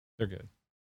They're good.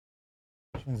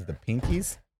 Which one's the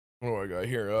pinkies? What do I got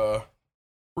here?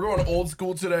 We're going old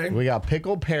school today. We got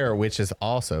pickled pear, which is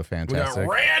also fantastic. We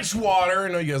got ranch water.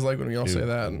 I know you guys like when we all say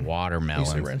that. Watermelon.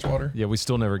 You say ranch water? Yeah, we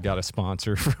still never got a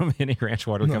sponsor from any ranch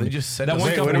water No, company. they just said that this.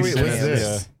 one Wait, company. what is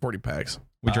this? Yeah, 40 packs.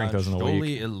 we drink those in a week.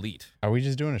 Stoli Elite. Are we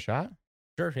just doing a shot?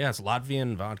 Sure. Yeah, it's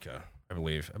Latvian vodka. I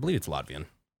believe it's Latvian.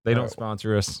 They don't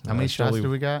sponsor us. How many shots do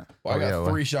we got? Well, I got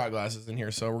 3 shot glasses in here,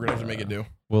 so we're gonna have to make it do.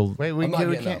 We'll Wait, I'm not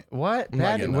getting can't. What? I'm not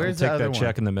Batty, getting up. where's take the other that one?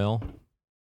 check in the mail.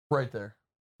 Right there.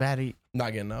 Batty,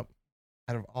 Not getting up.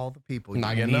 out of all the people,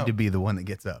 Not you getting need up. to be the one that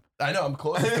gets up. I know I'm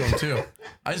closest to him too.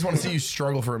 I just want to see you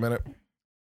struggle for a minute.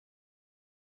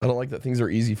 I don't like that things are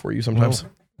easy for you sometimes.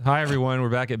 Hi everyone, we're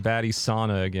back at Batty's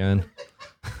Sauna again.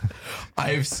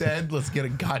 I've said let's get a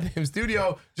goddamn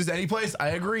studio, just any place. I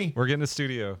agree. We're getting a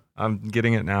studio. I'm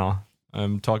getting it now.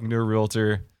 I'm talking to a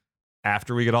realtor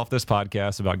after we get off this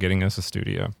podcast about getting us a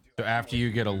studio. So after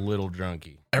you get a little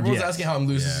drunky. Everyone's asking how I'm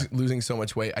losing so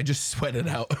much weight. I just sweated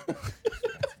out.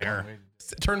 Fair.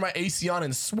 Turn my AC on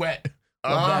and sweat.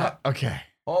 Love that. Okay.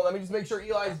 Oh, let me just make sure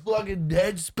Eli's plugging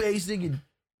dead spacing and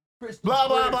Blah,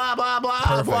 blah, blah, blah, blah,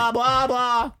 Perfect. blah, blah,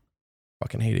 blah.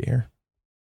 fucking hate it here.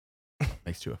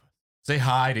 Makes 2 of us. Say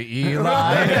hi to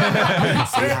Eli.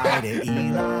 Say hi to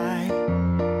Eli.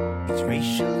 He's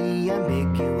racially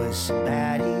ambiguous and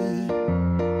batty.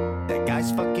 That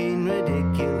guy's fucking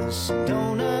ridiculous and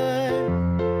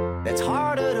donut. That's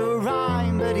harder to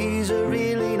rhyme, but he's a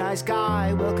really nice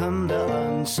guy. Welcome to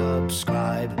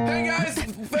Unsubscribe. Hey guys,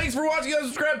 thanks for watching the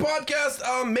Unsubscribe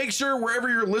podcast. Make sure wherever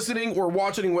you're listening or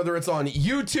watching, whether it's on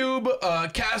YouTube,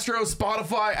 Castro,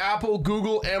 Spotify, Apple,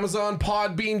 Google, Amazon,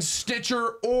 Podbean,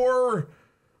 Stitcher, or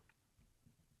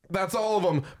that's all of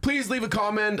them. Please leave a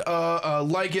comment,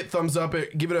 like it, thumbs up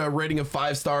it, give it a rating of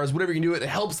 5 stars, whatever you can do. It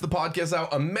helps the podcast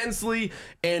out immensely.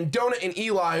 And Donut and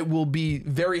Eli will be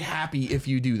very happy if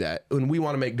you do that. And we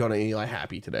want to make Donut and Eli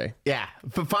happy today. Yeah,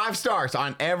 for 5 stars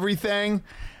on everything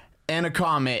and a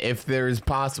comment if there is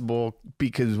possible,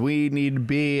 because we need to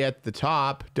be at the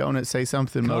top. Don't say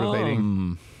something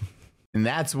motivating. And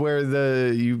that's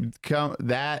where you come.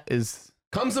 That is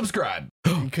Come subscribe.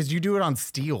 because you do it on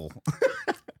steel.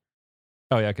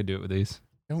 Oh yeah, I could do it with these.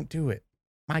 Don't do it.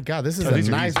 My God, this is Oh, a these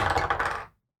are nice. easy.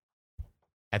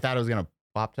 I thought it was gonna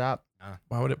pop top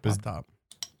Why would it pop top?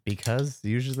 because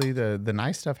usually the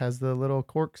nice stuff has the little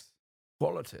corks.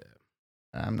 Quality.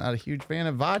 I'm not a huge fan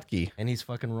of vodka. And he's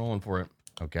fucking rolling for it.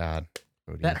 Oh God,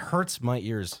 That hurts my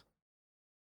ears.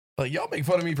 Like y'all make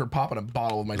fun of me for popping a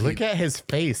bottle of my Look teeth. at his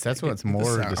face. That's what's The more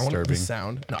sound. I want disturbing. the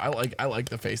sound. No, I like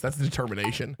the face. That's the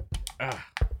determination. Oh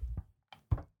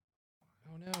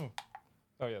no.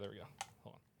 Oh yeah, there we go.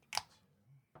 Hold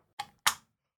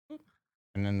on.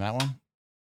 And then that one.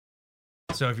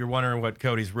 So if you're wondering what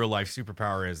Cody's real life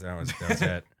superpower is, that's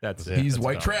it. That's it. He's That's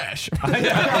white about trash.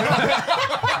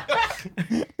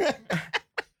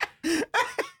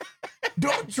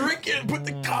 Don't drink it. Put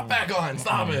the top back on.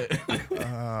 Stop it.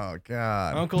 Oh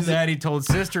God, Uncle Daddy told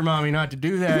Sister Mommy not to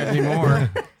do that anymore.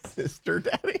 sister,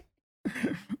 daddy.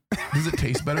 Does it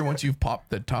taste better once you've popped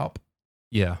the top?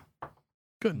 Yeah.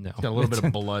 Good. No. Got a little bit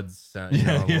of blood.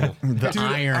 Yeah. The Dude,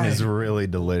 iron is really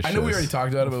delicious. I know we already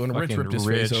talked about it, but when Rich Fucking ripped his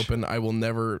face Rich. open, I will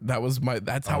never.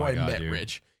 That's how my I God, met dude.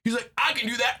 Rich. He's like, I can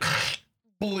do that.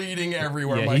 Bleeding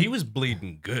everywhere. Yeah, I'm like, He was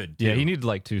bleeding good. Yeah, too. he needed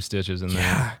like 2 stitches in there.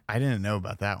 yeah. I didn't know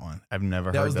about that one. I've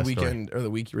never That heard was the that story. weekend or the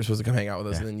week you were supposed to come hang out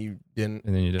with us, Yeah. and then you didn't.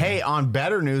 And then you did. Hey, on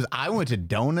better news, I went to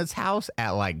Donut's house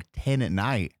at like 10 at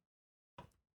night.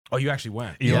 Oh, you actually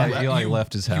went. Eli you-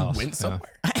 left his house. You went Yeah.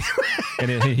 somewhere.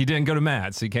 And he didn't go to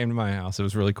Matt's. He came to my house. It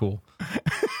was really cool.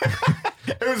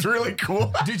 It was really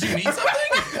cool. Did you need something?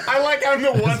 I like I'm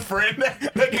the one friend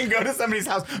that can go to somebody's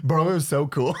house. Bro, it was so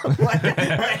cool. Like,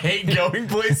 I hate going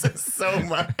places so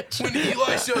much. When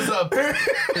Eli shows up,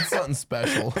 it's something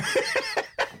special.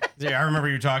 Yeah, I remember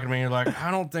you talking to me. You're like,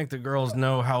 I don't think the girls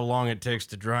know how long it takes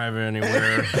to drive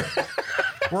anywhere.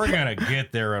 We're gonna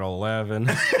get there at 11.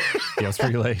 Yeah, it was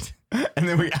pretty late. And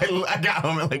then I got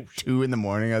home at like 2 in the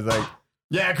morning. I was like,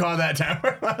 yeah, I called that time.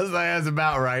 I was like, that's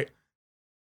about right.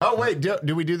 Oh, wait,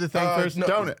 do we do the thing first? no,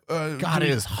 Don't it? God, it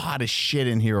is hot as shit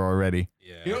in here already.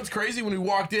 Yeah. You know what's crazy? When we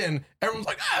walked in, everyone's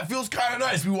like, it feels kind of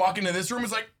nice. We walk into this room,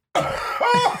 it's like,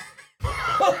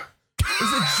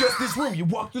 is it just this room? You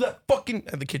walk through that fucking...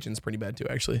 And the kitchen's pretty bad too,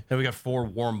 actually. And we got 4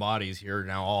 warm bodies here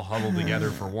now, all huddled together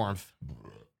for warmth.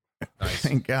 Nice.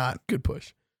 Thank God. Good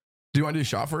push. Do you want to do a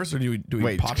shot first, or do we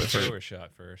Wait, pop it first? Do a shot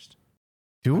first.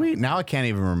 Do we? Now I can't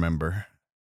even remember.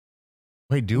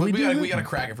 Wait, do we do we that? gotta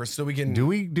crack it first so we can... Do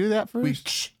we do that We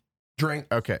first? drink.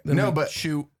 Okay. Then No, we but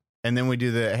shoot. and then we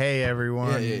do the hey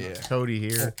everyone, Yeah. Cody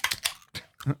here.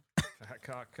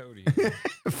 Fat Cock Cody.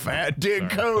 Fat Dick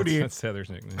Sorry, Cody. That's Heather's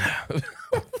nickname.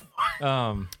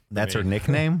 That's for her me.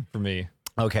 nickname? For me.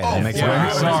 Okay, that makes Yeah,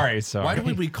 sense. sorry. Why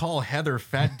do we call Heather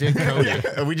Fat Dick Cody?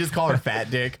 We just call her Fat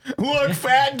Dick. Look,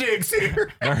 Fat Dick's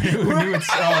here. Who knew it's,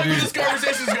 I like where this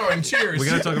conversation's going. Cheers. we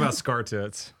gotta talk about scar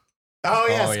tits. Oh,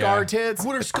 yeah, Oh, scar yeah. tits.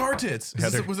 What are scar tits?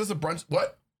 Was this a brunch?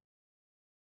 What?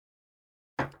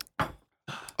 Oh,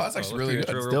 that's actually really let's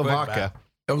do good. intro Still real quick. vodka.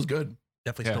 That was good.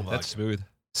 Definitely Yeah, still that's vodka.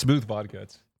 smooth vodka.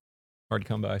 It's hard to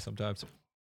come by sometimes.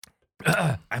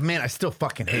 Man, I still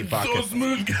fucking hate vodka.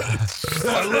 smooth, guys.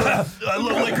 I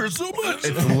love liquor so much.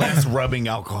 It's less rubbing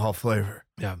alcohol flavor.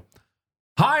 Yeah.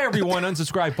 Hi, everyone.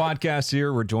 Unsubscribed Podcast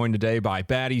here. We're joined today by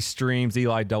Batty Streams,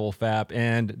 Eli Double Fap,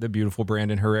 and the beautiful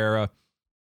Brandon Herrera,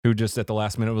 who just at the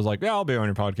last minute was like, yeah, I'll be on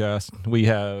your podcast. We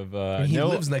have He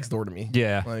lives next door to me.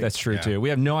 Yeah, Like, that's true yeah. too. We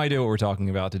have no idea what we're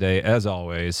talking about today, as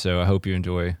always. So I hope you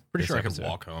enjoy. Pretty this sure I could episode.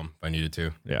 walk home if I needed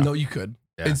to. Yeah. No, you could.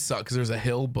 Yeah. It sucks because there's a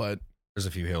hill, but There's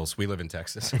a few hills. We live in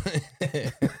Texas.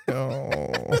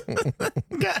 oh.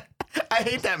 God, I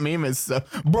hate that meme. It's so,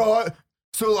 bro.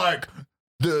 So like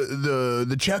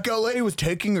the checkout lady was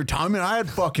taking her time, and I had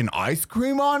fucking ice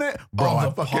cream on it. Bro, Oh, I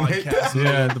the fucking hate that. podcast.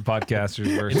 Yeah, the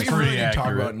podcasters were. We It's really pretty didn't talk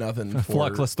accurate. about nothing.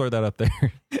 Flux, let's throw that up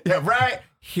there. Yeah, right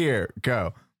here,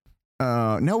 go.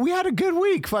 No, we had a good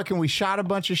week. Fucking, we shot a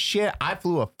bunch of shit. I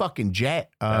flew a fucking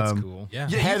jet. That's cool. Yeah.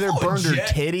 Yeah, you Heather flew a burned her jet?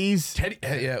 titties. Teddy,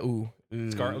 yeah, ooh.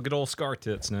 Scar, good old scar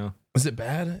tits now. Is it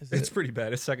bad? Is It's it? pretty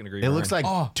bad. It's second degree. It looks burn.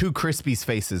 like two Crispy's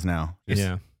faces now.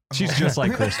 Yeah. She's just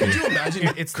like Crispy. Could you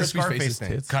imagine? It's the Crispy's Scarface face's thing.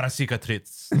 tits? Karasika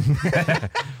trits.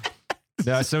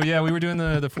 Yeah, so yeah, we were doing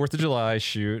the 4th of July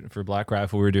shoot for Black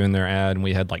Rifle. We were doing their ad, and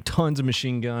we had like tons of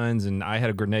machine guns, and I had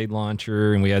a grenade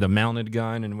launcher, and we had a mounted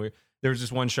gun, and there was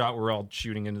just one shot where we're all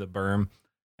shooting into the berm,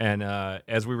 and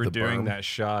as we were The doing berm. that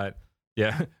shot,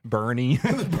 yeah, Bernie,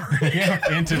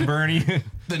 into Bernie,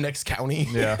 The next county.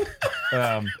 yeah,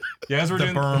 as we're The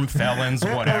doing berm, felons,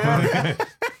 whatever.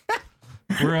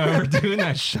 we're doing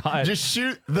that shot. Just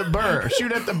shoot the burr.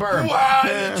 Shoot at the burr. Wow,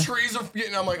 the trees are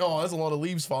getting. I'm like, oh, that's a lot of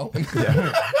leaves falling.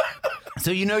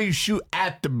 So you know you shoot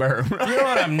at the burr. You know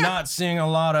what I'm not seeing a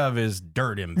lot of is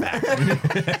dirt impact.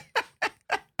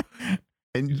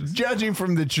 And judging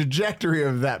from the trajectory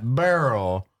of that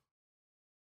barrel,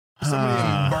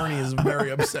 Somebody in Barney is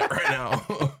very upset right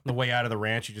now. The way out of the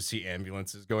ranch, you just see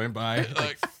ambulances going by.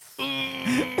 Like,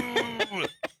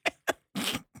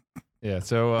 Yeah,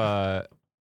 so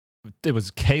it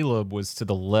was Caleb was to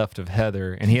the left of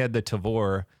Heather, and he had the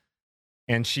Tavor,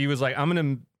 and she was like, I'm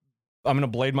gonna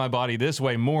blade my body this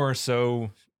way more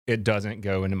so it doesn't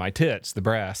go into my tits, the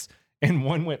brass. And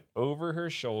one went over her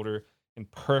shoulder and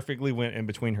perfectly went in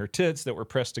between her tits that were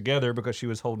pressed together because she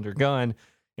was holding her gun,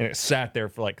 and it sat there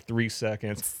for like 3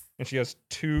 seconds. And she has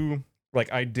two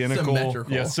like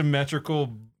identical,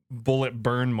 symmetrical bullet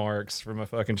burn marks from a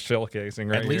fucking shell casing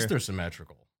right At least here. they're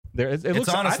symmetrical. It looks, It's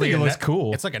honestly, I think it looks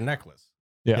cool. It's like a necklace.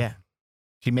 Yeah.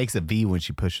 she makes a V when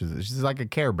she pushes it. She's like a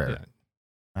Care Bear, Yeah.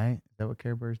 right? Is that what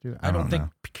Care Bears do? I don't think know.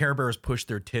 Care Bears push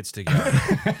their tits together,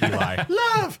 Eli.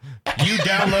 Love. You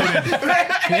downloaded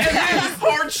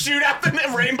Or shoot out the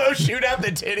rainbow, shoot out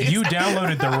the titties. you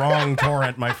downloaded the wrong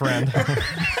torrent, my friend.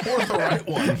 or the right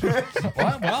one.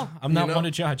 Well, I'm not know? one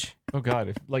to judge. Oh God!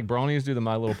 If like brownies do the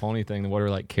My Little Pony thing, then what are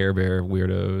like Care Bear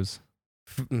weirdos?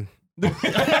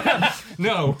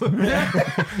 No.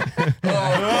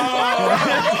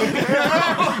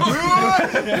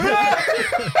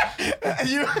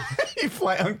 you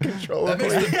fly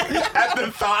uncontrollably at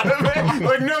the thought of it.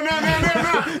 Like no.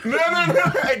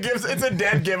 It's a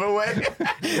dead giveaway.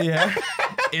 Yeah.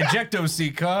 Ejecto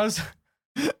seat cause.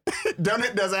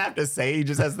 Donut doesn't have to say, he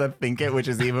just has to think it, which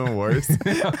is even worse.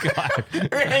 Oh God!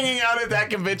 We're hanging out at that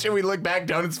convention. We look back,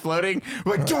 Donut's floating.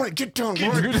 We're like, Donut, get down.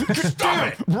 Stop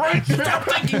it. Right. Stop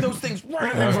thinking those things.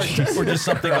 Right. Or just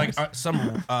something like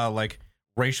some like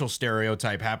racial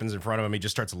stereotype happens in front of him. He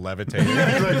just starts levitating.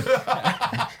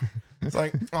 It's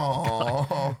like,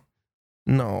 oh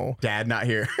no. Dad not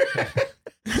here.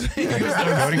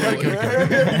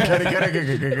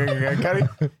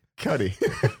 Cuddy.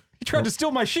 He tried to steal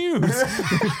my shoes.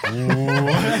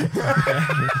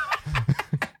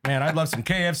 Man, I'd love some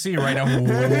KFC right now.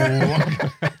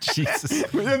 Jesus!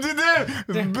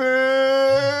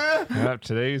 Yep,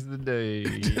 today's the day.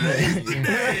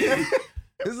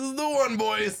 This is the one,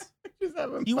 boys.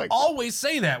 You always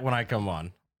say that when I come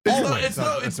on. It's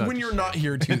That's not when the you're not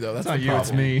here too, though. That's Not the you,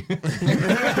 it's problem. me.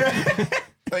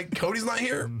 Like Cody's not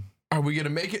here. Are we gonna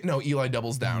make it? No, Eli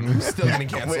doubles down. I'm still gonna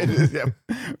cancel.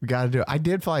 We gotta do it. I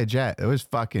did fly a jet. It was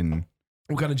fucking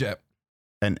What kind of jet?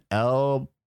 an L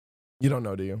You don't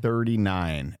know, do you?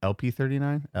 39. LP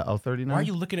 39? L39? Why are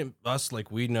you looking at us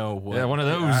like we know what? Yeah, one of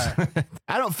those.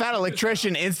 I don't. Fat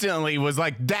electrician instantly was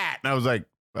like that. And I was like,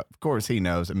 of course he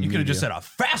knows. You could have just said a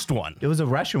fast one. it was a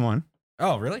Russian one.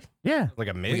 Oh, really? Yeah. Like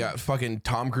a We MIG? got fucking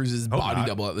Tom Cruise's body not.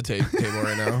 double at the table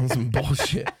right now. Some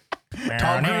bullshit.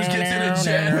 Tom Cruise gets in a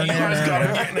jet. Eli's got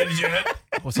to get in a jet.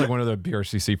 Well, it's like one of the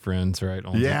BRCC friends, right?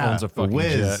 Owns, Yeah, owns a fucking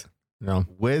Wiz. jet. No.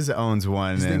 Wiz owns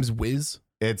one. His and name's Wiz.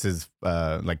 it's his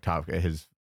his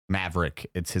Maverick.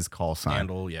 It's his call sign.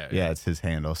 Handle, yeah. Yeah, it's his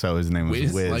handle. So his name was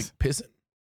Wiz, Wiz. like pissing.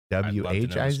 I'd love to know the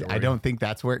WH. story. I don't think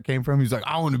that's where it came from. He's like,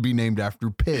 I want to be named after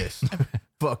piss.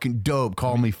 Fucking dope.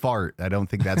 Call me fart. I don't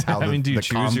think that's how I mean, do you the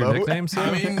choose your combo- nicknames?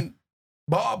 I mean,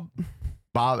 Bob.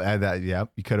 Bob, yep,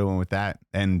 you could have went with that.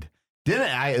 And didn't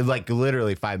I, like,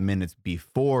 literally 5 minutes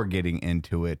before getting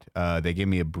into it, they gave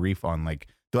me a brief on, like,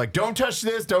 they're like, don't touch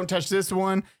this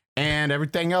one, and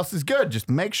everything else is good. Just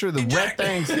make sure the red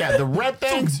things, the red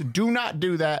things, do not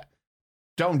do that.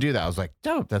 Don't do that. I was like,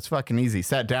 dope, that's fucking easy.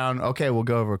 Sat down, okay, we'll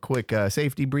go over a quick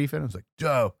safety briefing. I was like,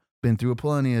 dope, been through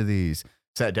plenty of these.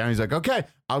 Sat down, he's like, okay,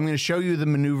 I'm going to show you the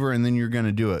maneuver and then you're going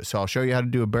to do it. So I'll show you how to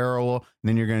do a barrel roll, and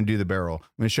then you're going to do the barrel. I'm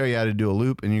going to show you how to do a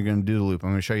loop and you're going to do the loop. I'm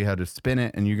going to show you how to spin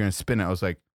it and you're going to spin it. I was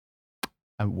like,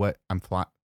 what? I'm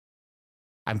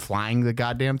flying the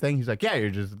goddamn thing? He's like, yeah, you're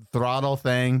just throttle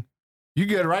thing. You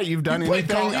good, right? You've done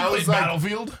anything? I was like,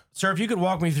 Battlefield. Sir, if you could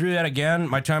walk me through that again,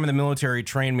 my time in the military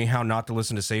trained me how not to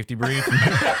listen to safety brief.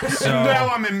 So now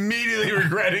I'm immediately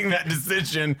regretting that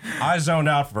decision I zoned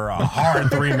out for a hard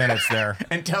 3 minutes there.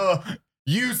 until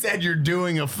you said you're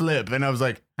doing a flip. And I was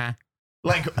like, huh?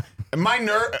 Like, my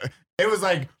nerve, it was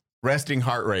like resting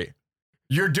heart rate.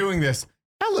 You're doing this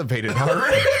elevated heart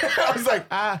rate. I was like,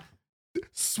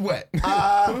 Sweat.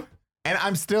 and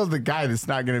I'm still the guy that's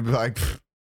not going to be like,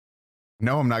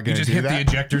 no, I'm not You going to just do hit that.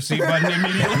 the ejector seat button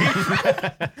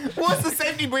immediately. What's the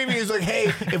safety briefing? He's like, hey,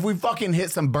 if we fucking hit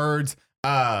some birds,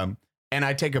 and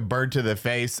I take a bird to the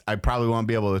face, I probably won't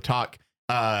be able to talk.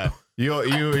 You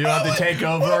have to take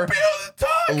over.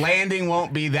 Landing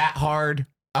won't be that hard.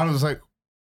 I was like,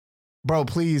 bro,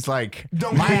 please, like,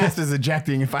 my ass is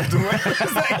ejecting if I have to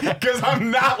land because I'm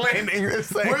not landing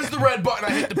this thing. Where's the red button?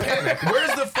 I hit the panic.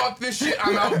 Where's the fuck this shit?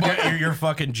 I'm out button. Your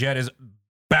fucking jet is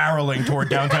barreling toward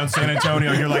downtown San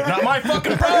Antonio. You're like, not my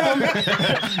fucking problem.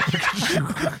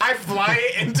 I fly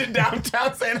it into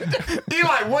downtown San Antonio.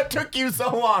 Eli, what took you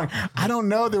so long? I don't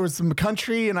know. There was some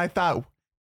country, and I thought,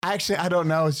 actually, I don't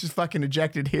know. It's just fucking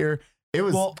ejected here. It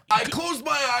was. Well, I closed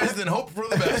my eyes and hoped for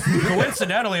the best.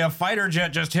 coincidentally, a fighter jet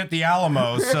just hit the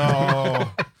Alamo. So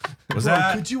was Bro,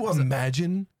 that? could you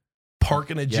imagine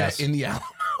parking a jet Yes. in the Alamo?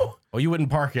 Oh, you wouldn't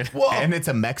park it. Whoa. and it's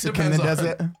a Mexican that Depends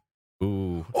does on- it.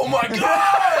 Ooh. Oh my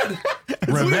god!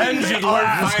 Revenge at Our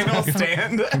last. final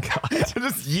stand to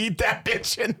just yeet that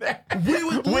bitch in there. We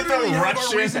would With literally a have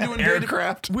our reason to Russian invade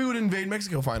aircraft. We would invade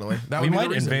Mexico finally. That We would be might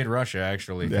the reason. invade Russia,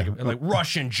 actually. Yeah. Think of- like,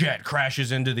 Russian jet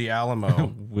crashes into the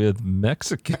Alamo. With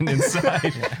Mexican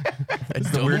inside.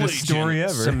 It's the weirdest story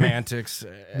ever. Semantics.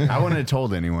 I wouldn't have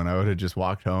told anyone. I would have just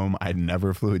walked home. I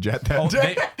never flew a jet that Oh,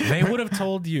 day. they would have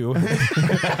told you.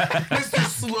 Mr.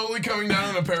 slowly coming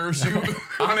down in a parachute.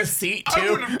 On a seat, I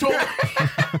too. would have told.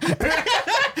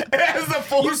 It has a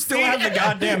full You still have the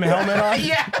goddamn helmet on?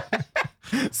 Yeah.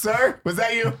 Sir, was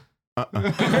that you? Oh,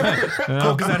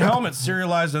 because that helmet's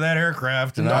serialized to that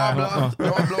aircraft. And No, I'm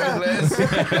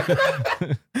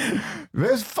It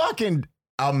was fucking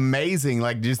amazing.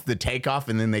 Like, just the takeoff,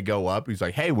 and then they go up. He's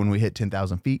like, hey, when we hit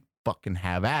 10,000 feet, fucking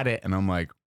have at it. And I'm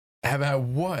like, Have had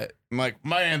what? I'm like,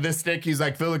 man, this stick. He's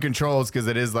like, feel the controls because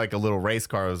it is like a little race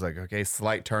car. I was like, okay,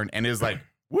 slight turn. And it was like,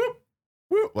 whoop,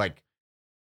 whoop. Like,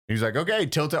 he's like, okay,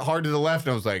 tilt it hard to the left.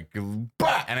 And I was like,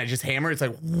 bah! And I just hammer. It's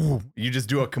like, whoop. You just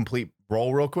do a complete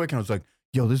roll real quick. And I was like,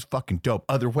 yo, this is fucking dope.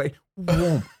 Other way.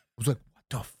 Boom. I was like, what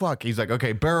the fuck? He's like,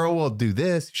 okay, barrel will do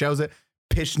this. Shows it.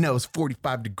 Pitch nose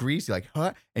 45 degrees. He's like, huh?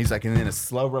 And he's like, and then a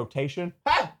slow rotation.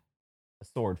 Ha! A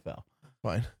sword fell.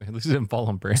 Fine. At least it didn't fall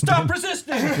on Brandon. Stop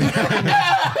resisting!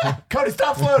 Cody,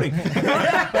 stop floating.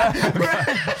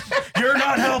 You're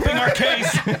not helping our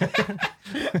case.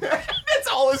 That's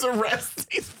all his arrests.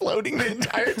 He's floating the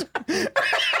entire time.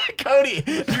 Cody,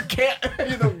 you can't.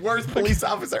 You're the worst police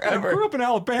officer I ever. grew up in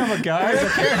Alabama, guys. I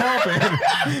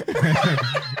can't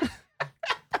help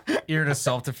it. You're in a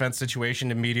self-defense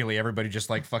situation. Immediately, everybody just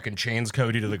like fucking chains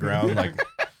Cody to the ground. Like,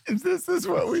 This is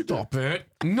what we do. Stop it.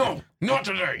 No, not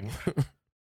today.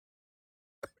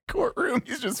 Courtroom.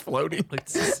 He's just floating. Like,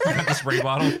 got the spray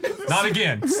bottle. Not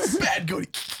again. Bad Cody.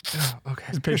 Okay.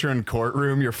 Just picture in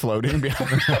courtroom, you're floating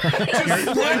behind. Just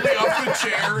slightly off the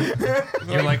chair.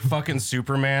 You're like fucking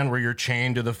Superman, where you're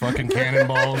chained to the fucking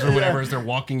cannonballs or whatever as they're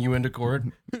walking you into court.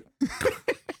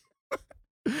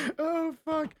 Oh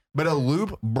fuck! But a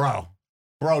loop, bro,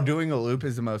 doing a loop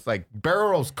is the most like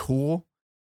barrel roll's cool.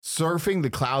 Surfing the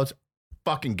clouds,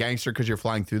 fucking gangster because you're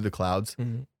flying through the clouds.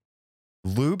 Mm-hmm.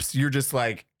 Loops, you're just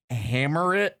like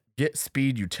hammer it, get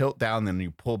speed, you tilt down, then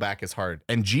you pull back as hard.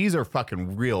 And G's are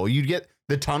fucking real. You get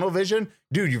the tunnel vision,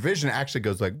 dude. Your vision actually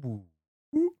goes like, woo,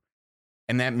 woo.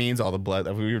 And that means all the blood.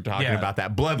 We were talking about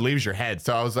that blood leaves your head.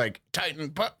 So I was like, tighten,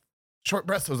 but short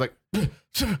breaths. I was like,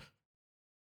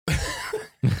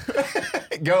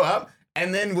 go up.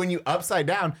 And then when you upside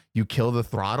down, you kill the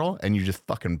throttle and you just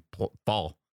fucking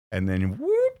fall. And then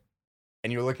whoop,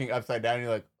 and you're looking upside down and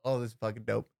you're like, oh, this is fucking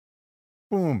dope.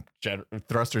 Boom, jet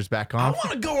thrusters back I on.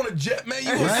 want to go on a jet, man. You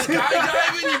go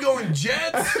skydiving, you go in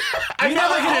jets. You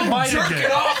never get invited.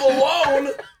 Jerking off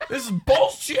alone. This is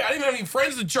bullshit. I didn't have any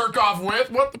friends to jerk off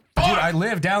with. What the fuck? Dude, I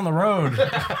live down the road.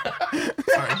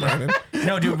 Sorry, Brandon.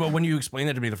 No, dude, but when you explained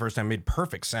that to me the first time, it made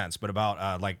perfect sense. But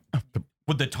about like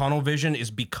with the tunnel vision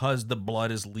is because the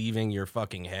blood is leaving your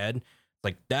fucking head.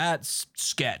 Like, that's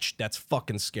sketch. That's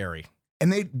fucking scary.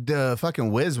 And the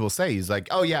fucking whiz will say, he's like,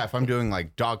 oh yeah, if I'm doing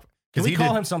like dog. Can we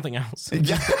call him something else? Yeah,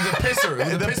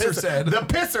 The pisser said. The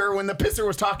pisser, when the pisser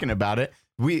was talking about it,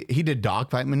 he did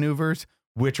dogfight maneuvers,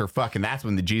 which are fucking, that's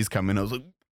when the G's come in. I was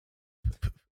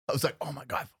like, oh my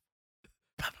God.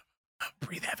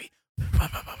 Breathe heavy.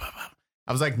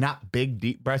 I was like, not big,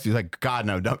 deep breaths. He's like, God,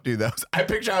 no, don't do those. I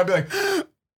picture I'd be like,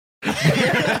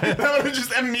 that would have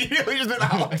just immediately just been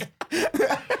out. Like,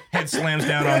 Head slams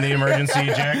down on the emergency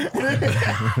eject.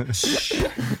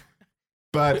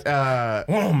 but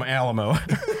Alamo.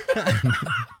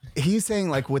 he's saying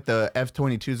like with the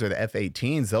F-22s or the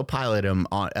F-18s, they'll pilot them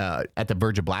on at the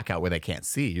verge of blackout where they can't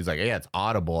see. He's like, yeah, it's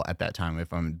audible at that time.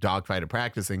 If I'm dogfighter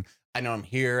practicing, I know I'm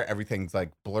here. Everything's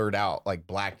like blurred out, like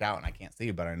blacked out, and I can't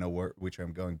see, but I know which way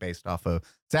I'm going based off of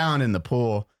sound in the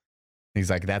pool. He's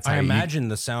like, that's how I imagine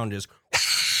the sound is.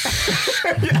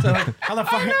 So like, how the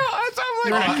fuck? I know.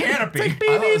 You're in a canopy. I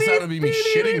thought the sound would be me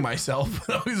shitting myself.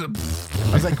 I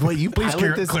was like, wait, you Please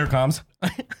pilot this clear comms.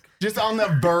 just on the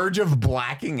verge of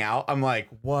blacking out? I'm like,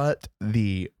 what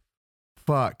the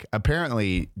fuck?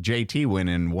 Apparently, JT went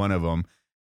in one of them,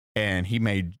 and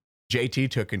JT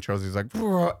took controls. He's like,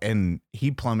 "Bruh," and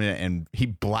he plummeted and he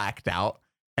blacked out.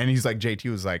 And he's like, JT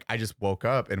was like, I just woke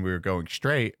up and we were going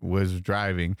straight, was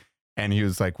driving. And he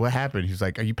was like, what happened? He was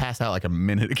like, you passed out like a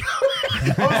minute ago. I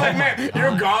was like, man,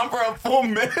 you're gone for a full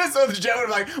minute. So the jet was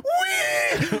like, wee,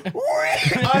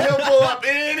 I'll pull up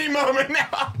any moment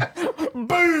now.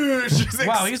 Boosh.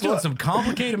 Wow, he's doing some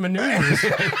complicated maneuvers.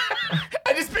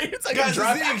 I just figured it's like Guys,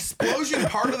 a is the explosion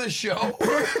part of the show?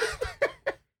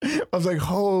 I was like,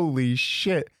 holy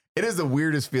shit. It is the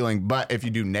weirdest feeling, but if you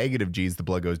do negative G's, the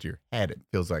blood goes to your head. It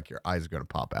feels like your eyes are going to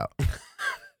pop out.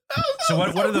 So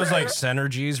what are those like center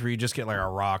G's where you just get like a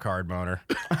rock hard boner?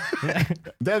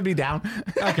 That'd be down.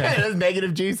 Okay. That's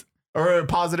negative G's or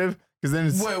positive, because then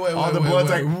it's Wait, all the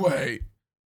blood's wait.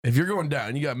 If you're going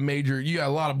down, you got a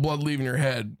lot of blood leaving your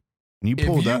head. and you If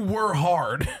pulled you up, were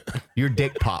hard, your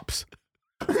dick pops.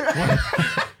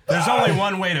 There's only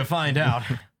one way to find out.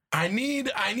 I need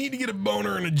to get a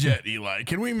boner in a jet, Eli.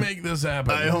 Can we make this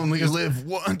happen? I only live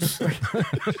once.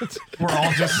 We're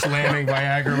all just slamming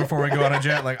Viagra before we go on a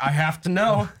jet. Like, I have to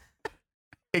know.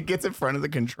 It gets in front of the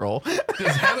control.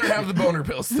 Does Heather have the boner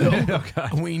pills still?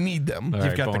 We need them. All You've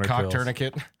right, got the boner cock pills.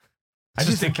 tourniquet.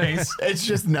 Just in case. It's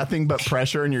just nothing but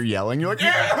pressure, and you're yelling. You're like,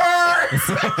 it hurts.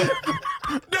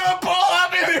 Don't pull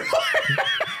up anymore.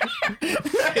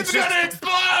 It's gonna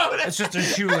explode. It's just a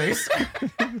shoelace.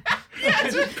 The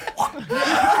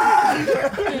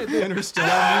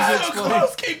Interstellar music's playing.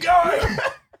 Close, keep going.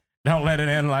 Don't let it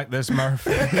end like this, Murph.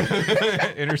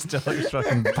 Interstellar's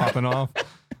fucking popping off.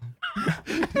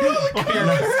 Your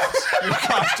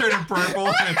cock's turning purple.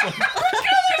 And it's like,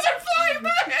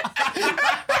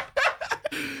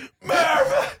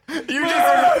 You're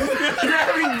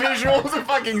having visuals of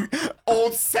fucking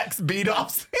old sex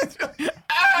beat-offs.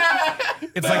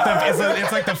 It's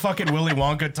like the fucking Willy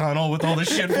Wonka tunnel with all the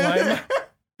shit flying.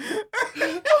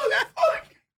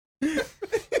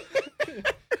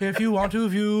 If you want to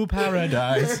view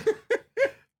paradise.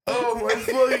 Oh my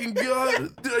fucking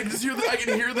god! Dude, I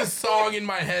can hear the song in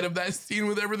my head of that scene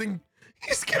with everything.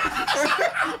 He's got.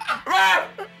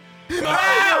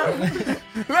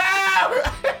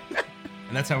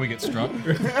 And that's how we get struck.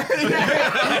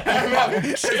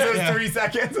 It's those 3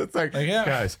 seconds. It's like, Like, yeah.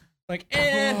 guys. Like,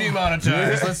 and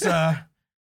demonetized. Let's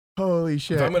Holy If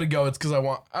shit. I'm gonna go, it's because I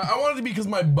want it to be because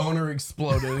my boner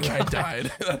exploded and I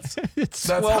died. It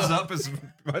swells up as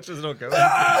much as it'll go.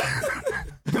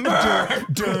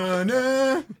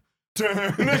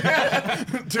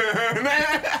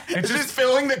 It's just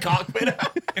filling the cockpit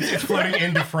up. It's floating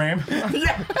into frame.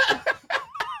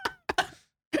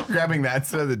 Grabbing that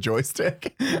instead of the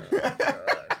joystick. This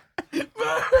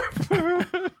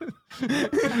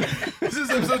is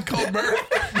episode called Birth.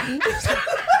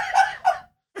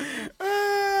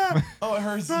 Oh, it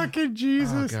hurts. Fucking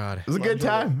Jesus. Oh, God. It was a good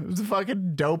time. It was a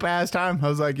fucking dope ass time. I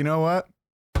was like, you know what?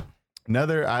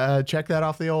 Check that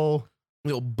off the old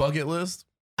Little bucket list.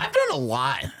 I've done a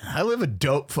lot. I live a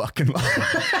dope fucking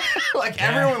life. Like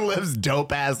everyone lives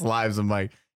dope ass lives. I'm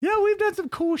like, yeah, we've done some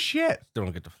cool shit. Still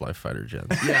don't get to fly fighter jets.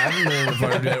 Yeah, I haven't been in a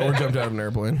fighter jet or jumped out of an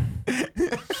airplane.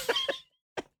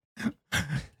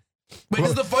 Wait,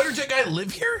 does the fighter jet guy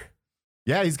live here?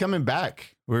 Yeah, he's coming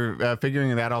back. We're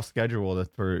figuring that off schedule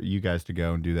for you guys to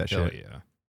go and do that Hell shit.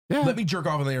 yeah. Let me jerk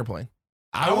off in the airplane.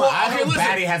 I Okay, hope listen.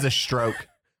 Batty has a stroke.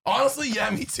 Honestly, yeah,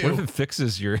 me too. What if it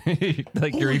fixes your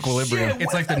like your Holy equilibrium? shit.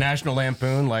 It's like the National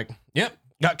Lampoon, like, yep,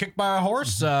 got kicked by a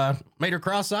horse, made her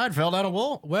cross-eyed, fell down a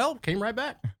well, came right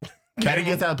back. Batty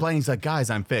gets out of the plane. He's like, guys,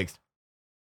 I'm fixed.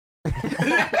 He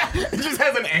just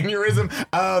has an aneurysm.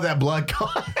 Oh, that blood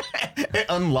clot. It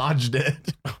unlodged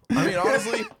it. I mean,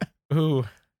 honestly, Ooh,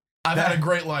 I've had a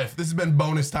great life. This has been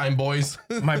bonus time, boys.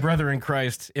 my brother in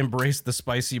Christ embraced the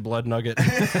spicy blood nugget.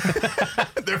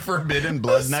 The forbidden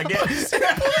blood nugget.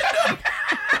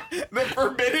 The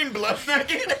forbidden blood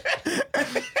nugget.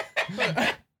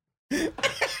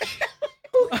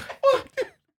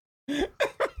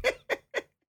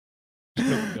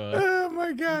 Oh, God. Oh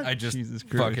my god. I just Jesus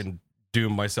Christ. fucking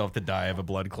doomed myself to die of a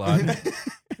blood clot.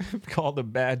 Called the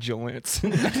badulance.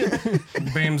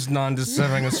 Bame's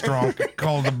non-deceiving a strong,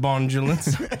 called the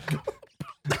bondulance.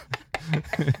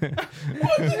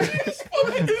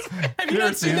 Have you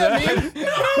not seen that meme?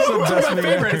 No, it's my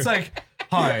favorite. It's like,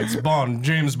 hi, it's Bond,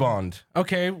 James Bond.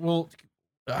 Okay, well,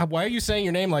 why are you saying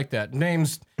your name like that?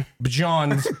 Name's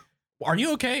John. Are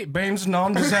you okay? Bame's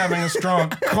non-just having a strong,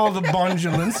 call the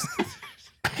bondulance.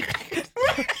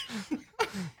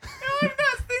 I've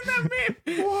not seen that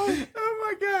meme. What?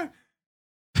 Oh my god.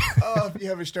 Oh, if you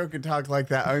have a stroke and talk like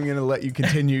that, I'm gonna let you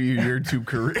continue your YouTube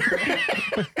career.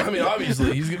 I mean,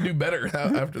 obviously, he's gonna do better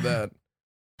after that.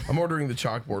 I'm ordering the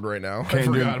chalkboard right now. I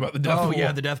Can forgot do- about the death pool.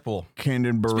 Yeah, the death pool.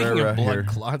 Kendon Speaking Barrera of blood here.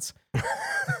 clots,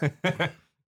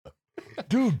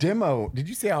 Dude, Demo. Did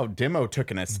you see how Demo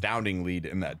took an astounding lead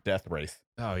in that death race?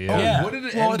 Oh Oh, yeah. what did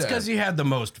it well, end it's at? because he had the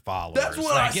most followers. That's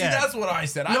what Like, I see. yeah. That's what I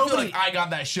said. I feel Nobody- like I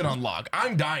got that shit on lock.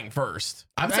 I'm dying first.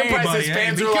 I'm Hey, surprised buddy, his hey,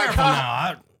 fans be are like, careful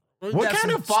huh, now. what That's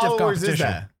kind some of stiff followers is competition.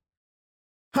 that?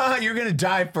 Huh, you're gonna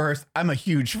die first. I'm a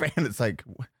huge fan. It's like,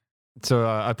 So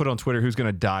I put on Twitter who's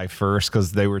gonna die first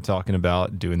because they were talking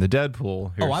about doing the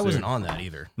Deadpool. here Oh, I soon. wasn't on that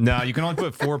either. No, you can only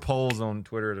put 4 polls on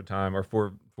Twitter at a time, or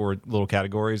four little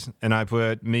categories. And I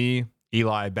put me,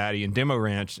 Eli, Batty, and Demo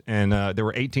Ranch, and there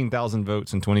were 18,000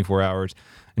 votes in 24 hours.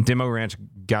 And Demo Ranch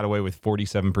got away with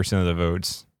 47% of the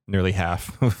votes, nearly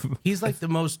half. He's like the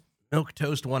most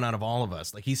milquetoast one out of all of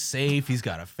us. Like, he's safe. He's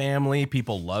got a family.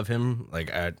 People love him.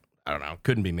 Like, I don't know.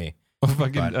 Couldn't be me.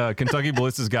 Fucking Kentucky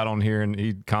Blitz's got on here and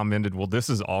he commented, "Well, this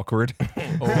is awkward."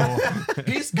 Oh,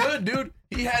 he's good, dude.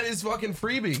 He had his fucking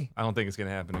freebie. I don't think it's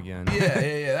gonna happen again.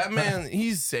 Yeah. That man,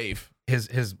 he's safe.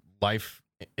 His life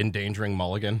endangering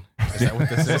mulligan. Is that what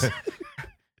this is?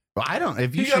 well, I don't.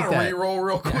 If you You shoot gotta that, re-roll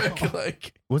real quick.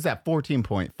 Like, was that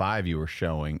 14.5 you were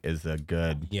showing is a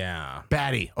good Yeah.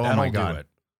 Batty. Oh That'll my do god, it.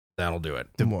 That'll do it.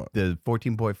 the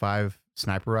 14.5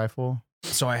 sniper rifle.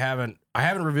 So I haven't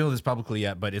revealed this publicly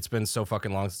yet, but it's been so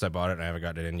fucking long since I bought it and I haven't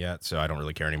gotten it in yet, so I don't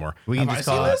really care anymore. We can have I just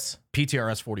seen call it this?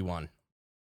 PTRS 41.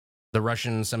 The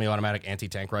Russian semi-automatic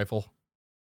anti-tank rifle.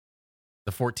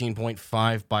 The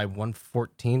 14.5 by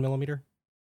 114 millimeter.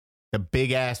 the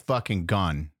big ass fucking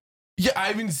gun. Yeah, I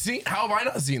haven't seen. How have I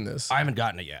not seen this? I haven't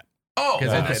gotten it yet. Oh, 'Cause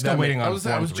I'm still waiting on I was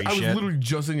Form 3 shit. literally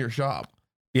just in your shop.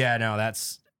 Yeah, no,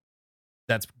 that's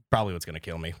probably what's going to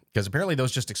kill me, because apparently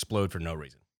those just explode for no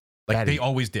reason. Like Batty. they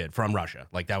always did from Russia.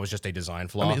 Like that was just a design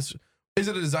flaw. I mean, is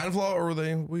it a design flaw, or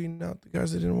were we not the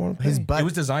guys that didn't want to pay? His butt. it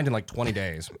was designed in like 20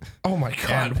 days. Oh my god!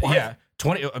 And, What? yeah,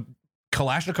 20.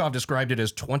 Kalashnikov described it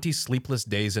as 20 sleepless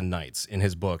days and nights in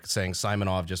his book, saying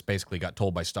Simonov just basically got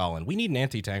told by Stalin, "We need an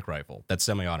anti-tank rifle that's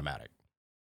semi-automatic."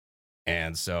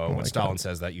 And so Oh when my Stalin God.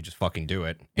 says that, you just fucking do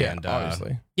it. Yeah, and,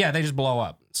 obviously. Yeah, they just blow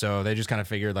up. So they just kind of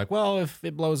figured like, well, if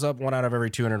it blows up 1 out of every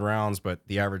 200 rounds, but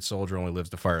the average soldier only lives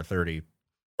to fire 30,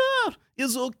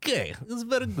 it's okay. It's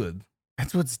very good.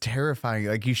 That's what's terrifying.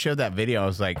 Like you showed that video, I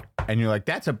was like, and you're like,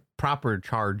 that's a proper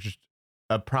charge,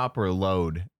 a proper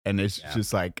load, and it's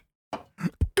just like,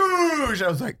 goosh. I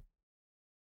was like,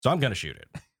 So I'm gonna shoot it.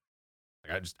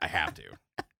 Like, I have to.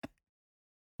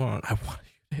 I want to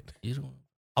shoot it.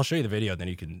 I'll show you the video, then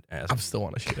you can ask. I still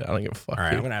want to shoot it. I don't give a fuck. All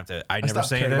right, dude. I'm gonna have to. I I never stopped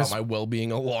say caring this. about my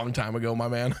well-being a long time ago, my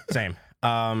man. Same.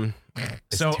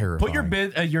 So put your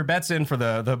terrifying. your bets in for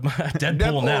the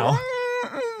Deadpool now.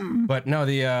 But no,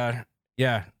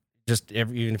 just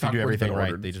even if you do everything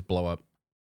right, they just blow up.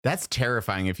 That's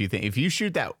terrifying. If you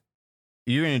shoot that,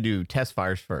 you're gonna do test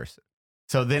fires first.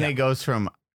 So then it goes from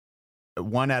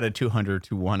 1 out of 200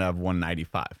 to 1 out of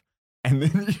 195, and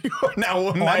then you go now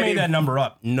 190. I made that number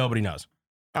up. Nobody knows.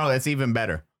 Oh, that's even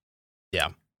better. Yeah.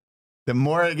 The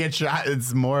more it gets shot,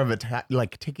 it's more of a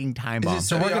ticking time bomb.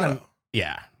 So we're gonna.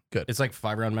 Yeah. Good. It's like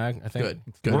 5-round mag, I think.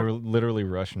 Good. Literally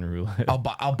Russian roulette.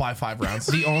 I'll buy 5 rounds.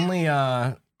 The only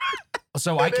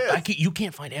you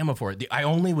can't find ammo for it. I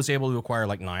only was able to acquire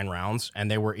like 9 rounds, and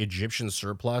they were Egyptian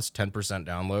surplus, 10%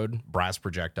 download, brass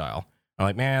projectile. I'm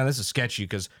like, man, this is sketchy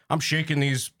because I'm shaking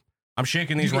these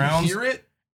rounds, Hear it?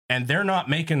 and they're not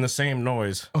making the same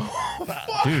noise.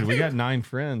 Dude, we got 9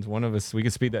 friends. One of us, we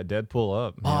could speed that Deadpool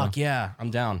up. Fuck yeah,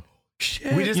 I'm down.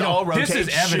 Shit. We just You know, all rotate. this is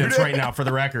shoot evidence it. right now for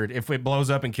the record. If it blows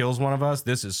up and kills one of us,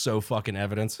 this is so fucking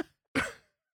evidence.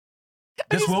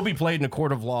 This will be played in a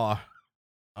court of law.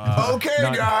 Okay,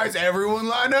 guys, everyone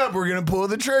line up. We're gonna pull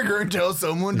the trigger until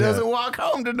someone doesn't walk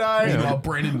home tonight. Meanwhile,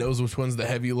 Brandon knows which one's the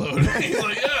heavy load. He's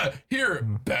like, yeah, here,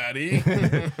 Batty.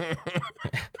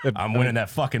 I'm winning that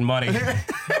fucking money. Yeah,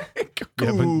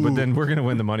 but then we're gonna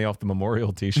win the money off the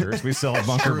memorial T-shirts. We sell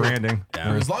bunker branding.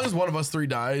 Yeah. As long as one of us 3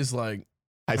 dies, like,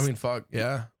 I mean, fuck,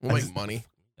 yeah, we'll make money.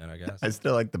 And I guess I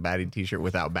still like the Batty T-shirt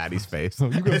without Batty's face. So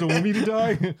you guys don't want me to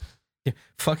die?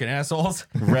 fucking assholes.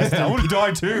 Rest I want to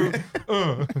die too.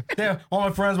 Yeah, all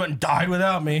my friends went and died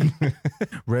without me.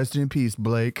 Rest in peace,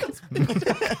 Blake. And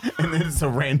then it's a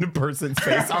random person's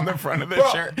face on the front of the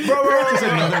shirt. Just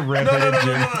another redheaded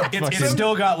Jim. It's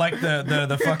still got like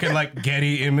the fucking like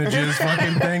Getty Images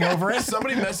fucking thing over it.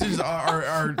 Somebody messaged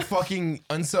our fucking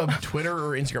unsub Twitter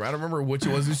or Instagram. I don't remember which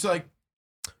it was. It's like,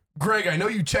 Greg, I know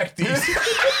you checked these. He's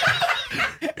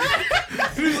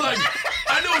like,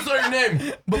 I know it's not your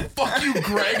name, but fuck you,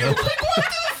 Greg. And I'm like, what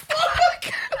the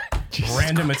fuck?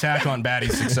 Random attack on Batty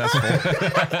successful.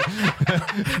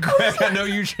 Greg, I know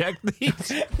you checked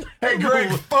these. Hey,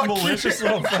 Greg, fuck Malicious you.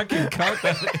 little fucking cunt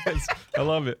that is. I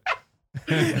love it.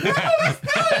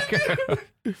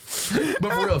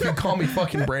 But for real, if you call me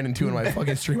fucking Brandon 2 in my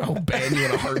fucking stream, I will ban you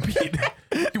in a heartbeat.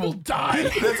 You will die.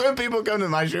 That's when people come to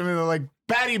my stream and they're like,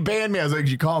 Batty banned me. I was like,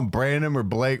 did you call him Brandon or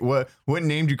Blake? What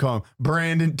name did you call him?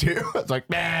 Brandon too? I was like,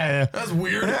 nah. That's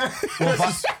weird.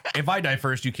 Well, if I die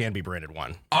first, you can be Branded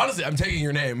 1. Honestly, I'm taking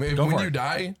your name. When for you it.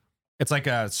 die, It's like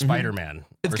a Spider-Man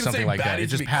it's or gonna something say like that. Batty It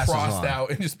just be passes crossed on.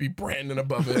 out and just be Brandon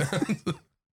above it.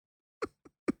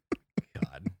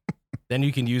 God. Then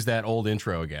you can use that old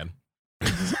intro again.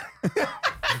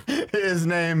 His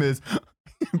name is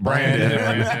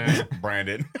Brandon.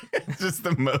 Brandon. It's just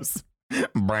the most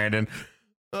Brandon.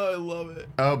 Oh, I love it.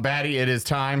 Oh, Batty, it is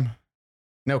time.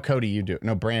 No, Cody, you do it.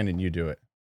 No, Brandon, you do it.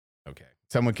 Okay.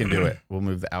 Someone can do it. We'll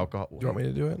move the alcohol. Do you want me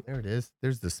to do it? There it is.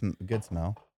 There's the good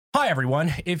smell. Hi,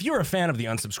 everyone. If you're a fan of the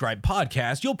Unsubscribed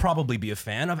podcast, you'll probably be a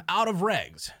fan of Out of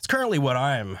Regs. It's currently what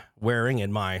I'm wearing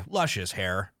in my luscious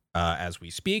hair as we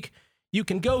speak. You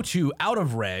can go to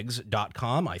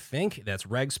outofregs.com, I think. That's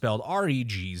reg spelled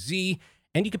R-E-G-Z.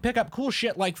 And you can pick up cool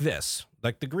shit like this,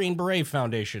 like the Green Beret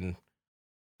Foundation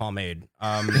pomade.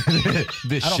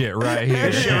 This shit right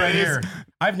here. This shit right here.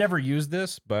 I've never used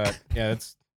this, but yeah,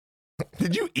 it's...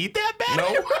 Did you eat that, Batty? No.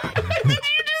 Did you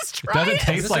just try Doesn't it?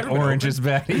 taste like oranges,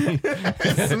 Batty.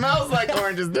 It smells like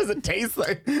oranges. Does it taste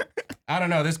like? I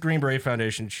don't know. This Green Beret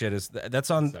Foundation shit is...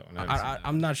 That's on... That one, I haven't seen that.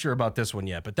 I'm not sure about this one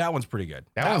yet, but that one's pretty good.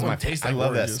 That one's one my tastes I like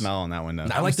love that oranges. smell on that one though.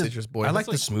 I like the citrus boy. I like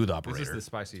That's the smooth This operator. is the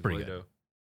spicy pretty Play-Doh.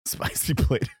 Spicy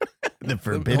Play-Doh. The Hold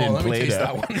forbidden on, let me taste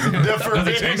Play-Doh. that one. The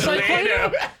forbidden taste like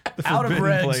Play-Doh.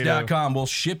 Outofregs.com will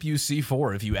ship you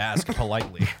C4 if you ask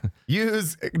politely.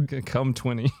 Use Come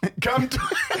 20.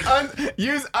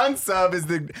 use unsub as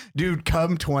the dude.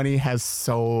 Come 20 has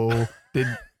so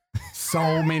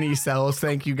many cells.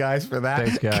 Thank you guys for that.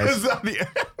 Thanks, guys. 'Cause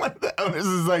one of the owners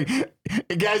is like,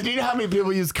 hey guys, do you know how many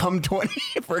people use come 20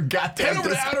 for goddamn Head over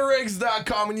to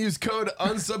outerregs.com and use code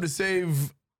unsub to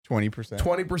save 20%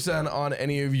 20% on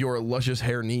any of your luscious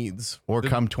hair needs. or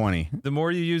come 20. The more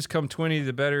you use Come 20,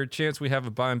 the better chance we have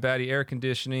of buying Batty air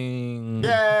conditioning.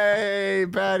 Yay,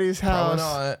 Batty's Probably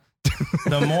house.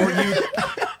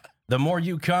 not. The more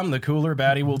you come, the cooler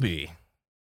Batty will be.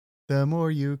 the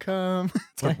more you come.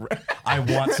 I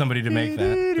want somebody to make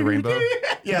that. The rainbow.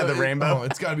 Yeah, the rainbow. Oh,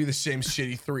 it's got to be the same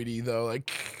shitty 3D though. Like,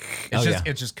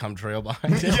 It's just cum trail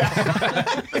behind it.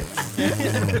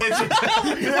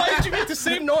 Why did you make the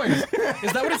same noise?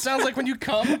 Is that what it sounds like when you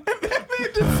cum? You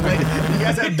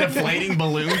guys have deflating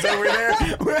balloons over there.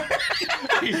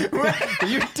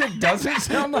 Your dick doesn't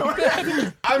sound like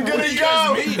that. I'm gonna you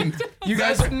go. guys mean? You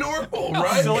guys are normal,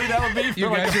 right? Silly that would be for You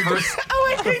like guys the are first,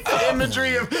 I like the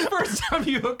imagery of first time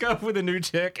you hook up with a new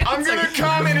chick. I'm gonna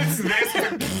come and it's this.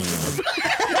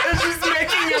 It's just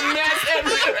making a mess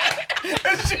everywhere.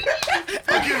 It's just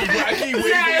Fucking wacky wig.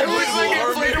 yeah, it looks like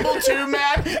inflatable tube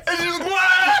man. It's just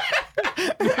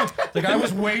Like I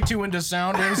was way too into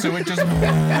sounding, so it just.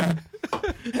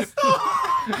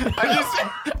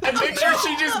 I picture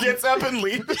she just gets up and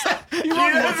leaves. She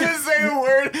doesn't say a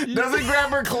word, doesn't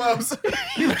grab her clothes.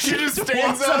 She just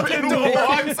stands up and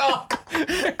walks off.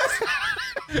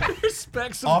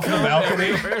 Respects Off the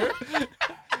balcony.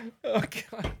 Oh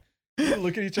god. They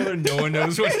look at each other. No one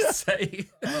knows what to say.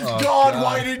 God,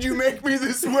 why did you make me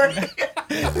this way?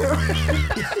 Just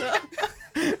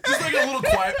like a little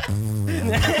quiet.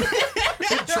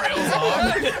 It trails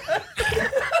off.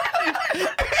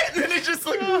 And then it's just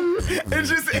like, it's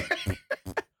just.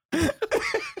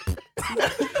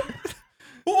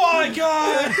 Oh my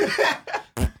god!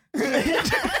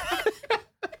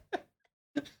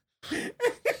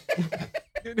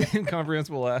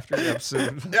 Incomprehensible laughter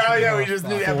episode. Oh yeah, we just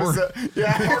need episode.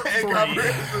 Yeah,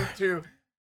 Incomprehensible 2.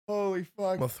 Holy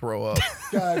fuck. I'm gonna throw up.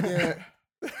 God damn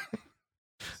it.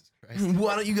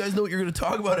 Why don't you guys know what you're gonna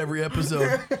talk about every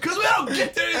episode? Because we don't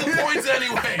get to any of the points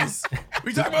anyways.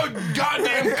 We talk about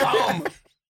goddamn cum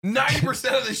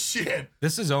 90% of the shit.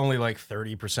 This is only like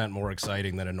 30% more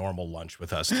exciting than a normal lunch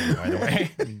with us, too, by the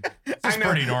way. It's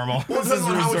pretty normal. Well, it depends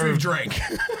on how much we've drank.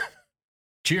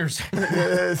 Cheers.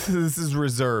 This is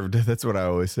reserved. That's what I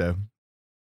always say.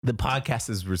 The podcast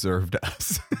is reserved to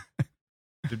us.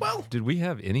 Did we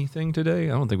have anything today? I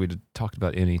don't think we talked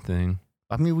about anything.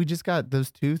 I mean, we just got those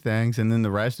two things, and then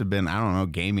the rest have been, I don't know,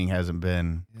 gaming hasn't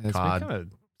been. It's been kind of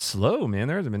slow, man.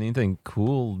 There hasn't been anything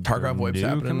cool. Tarkov wipes new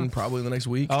happening coming. probably in the next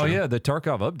week. Oh, yeah. The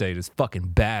Tarkov update is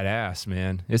fucking badass,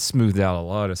 man. It's smoothed out a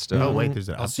lot of stuff. Oh, wait, there's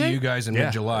an I'll see you guys in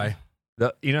mid-July.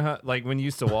 You know how, like, when you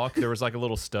used to walk, there was like a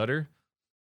little stutter?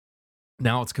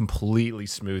 Now it's completely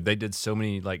smooth. They did so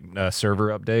many, like,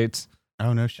 server updates.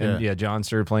 Oh, no shit. And, yeah, John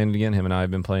started playing it again. Him and I have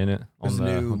been playing it. There's a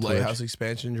new on Twitch. Lighthouse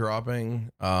expansion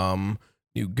dropping.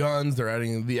 New guns. They're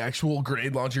adding the actual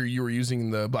grenade launcher you were using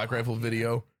in the Black Rifle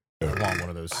video. I want one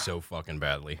of those so fucking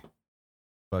badly.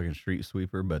 Fucking Street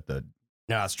Sweeper, but the.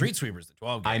 Nah, Street Sweeper's the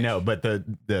 12 gauge. I know, but the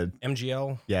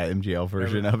MGL. MGL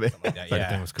version of it. Something like that. That Yeah.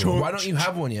 thing was cool. Why don't you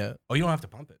have one yet? Oh, you don't have to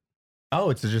pump it. Oh,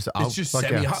 it's just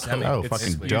semi-hot. Semi. Oh, It's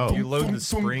fucking sweet. dope. You load Thump, the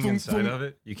spring thump, inside thump. of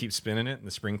it. You keep spinning it, and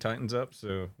the spring tightens up.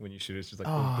 So when you shoot, it's just like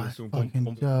Oh, boom, that's boom, boom, fucking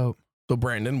boom, boom. dope. So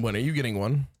Brandon, when are you getting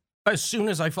one? As soon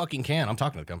as I fucking can. I'm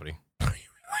talking to the company. Oh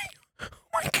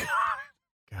my god.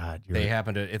 God, They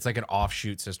happen to, it's like an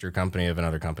offshoot sister company of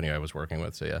another company I was working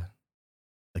with. So yeah.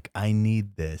 like, I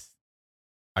need this.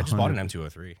 I just bought an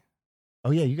M203. Oh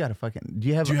yeah, you got a fucking. Do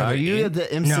you have? Do you have are it you in? the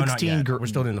M16? No, not yet. We're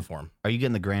still doing the form. Are you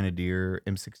getting the Grenadier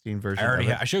M16 version? I already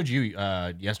of it? I showed you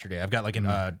yesterday. I've got like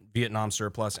a Vietnam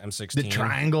surplus M16. The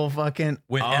triangle fucking.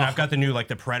 With, oh. And I've got the new, like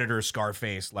the Predator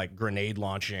Scarface, like grenade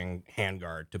launching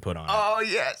handguard to put on it. Oh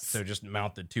yes. So just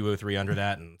mount the 203 under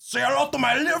that and say hello to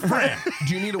my little friend.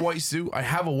 Do you need a white suit? I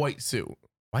have a white suit.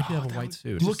 Why do you have a white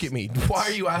suit? Look at me. Why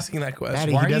are you asking that question?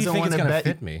 Daddy, Why he do you doesn't think it's wanna going to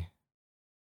bet- fit me?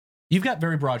 You've got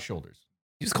very broad shoulders.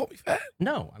 You just called me fat.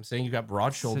 No, I'm saying you got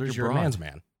broad shoulders. you're You're a broad. man's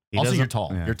man. He Also, doesn't- you're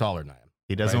tall. yeah. You're taller than I am.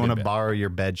 He doesn't Right, want good to bet. borrow your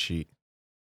bed sheet.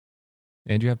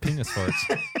 And you have penis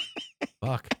farts.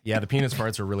 Fuck. Yeah, the penis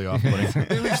farts are really off-putting.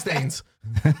 They leave stains.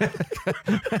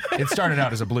 It started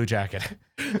out as a blue jacket.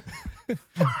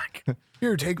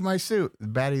 Here, take my suit,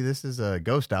 Batty. This is a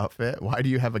ghost outfit. Why do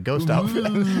you have a ghost outfit?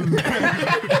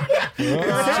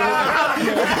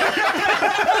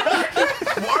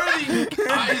 Why are the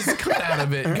eyes cut out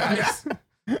of it, guys?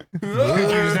 You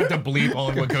just have to bleep all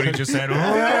of what Cody just said.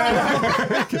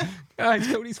 Guys,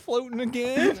 Cody's floating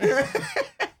again.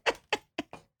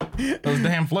 Those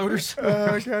damn floaters.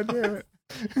 Oh god damn it!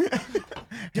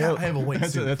 Yeah, I have a white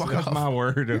suit. That's Fuck off. my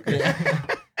word. Okay.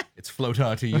 It's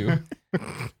floata to you.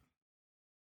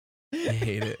 I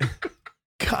hate it.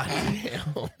 God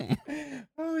damn.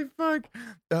 Holy fuck.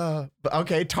 But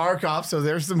okay, Tarkov. So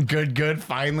there's some good.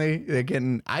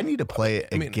 Finally, I need to play it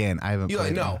again. I haven't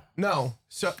Eli, played it. no.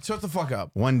 Shut the fuck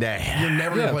up. One day. You're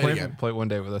never gonna play it again. Play it one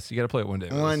day with us. You got to play it one day.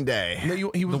 With us. One day.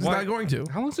 No, he was not going to.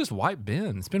 How long's this wipe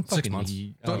been? It's been 6 fucking months.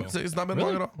 It's not been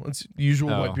Really? long at all. It's usual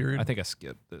white period. I think I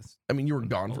skipped this. I mean, you were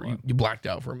gone for you blacked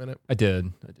out for a minute. I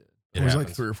did. It was like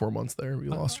 3 or 4 months there. We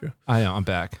lost you. I know. I'm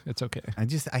back. It's okay.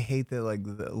 I hate the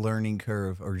learning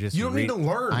curve or just You don't need to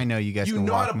learn. I know you guys You can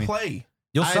know how walk to me. play.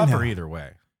 You'll I suffer know. either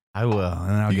way. I will, and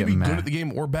then I'll You get can be mad. good at the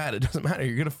game or bad. It doesn't matter.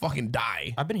 You're gonna fucking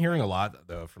die. I've been hearing a lot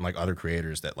though from like other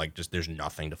creators that like just there's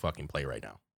nothing to fucking play right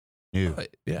now. Ew.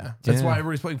 Yeah, that's Yeah. why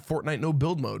everybody's playing Fortnite no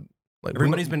build mode. Like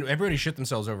Everybody shit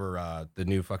themselves over the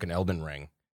new fucking Elden Ring,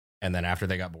 and then after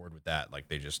they got bored with that, like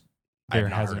they just I There have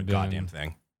not heard a hasn't goddamn been-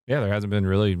 thing. Yeah, there hasn't been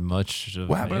really much. Of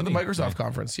What happened at the anything. Microsoft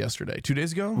conference yesterday? 2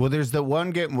 days ago? Well, there's the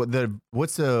one game.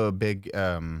 What's the big?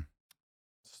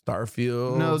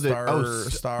 Starfield. No, the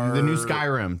Star. the new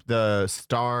Skyrim. The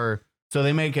Star. So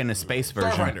they make in a space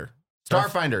version. Starfinder.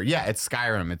 Starfinder. Yeah, it's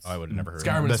Skyrim. It's I would have never heard.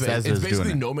 Skyrim in space. Bethesda's It's doing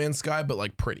basically it. No Man's Sky, but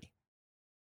like pretty.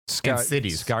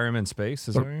 cities. Skyrim in space.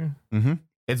 Is that what you're- Mm-hmm.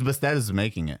 It's Bethesda's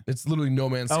making it. It's literally No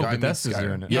Man's Oh, Sky. meets Bethesda's Skyrim.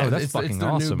 doing it. Yeah, Oh, that's it's fucking their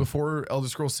new awesome. before Elder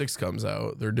Scrolls 6 comes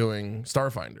out. They're doing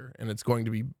Starfinder, and it's going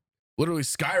to be literally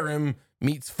Skyrim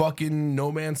meets fucking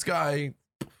No Man's Sky.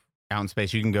 Out in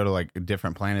space, you can go to like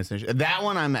different planets and shit. That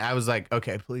one, I was like,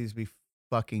 okay, please be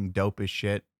fucking dope as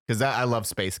shit, because I love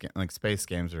space games. Like space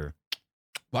games are,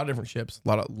 A lot of different ships.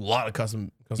 A lot of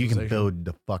custom. you can customization. build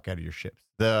the fuck out of your ships.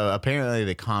 Apparently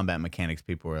the combat mechanics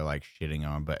people were like shitting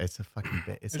on, but it's a fucking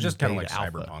It's in just kind of like beta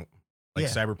alpha. Cyberpunk. Like Yeah.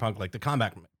 Cyberpunk, like the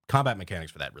combat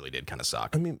mechanics for that really did kind of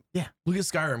suck. I mean, Yeah. Look at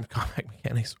Skyrim combat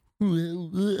mechanics.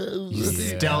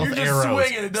 Stealth You're just arrows.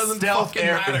 swinging. It doesn't Stealth fucking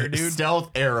matter, dude. Stealth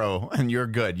arrow, and you're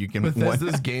good. You can.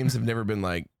 Bethesda's games have never been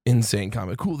like insane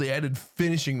combat. Cool, they added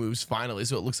finishing moves finally,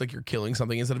 so it looks like you're killing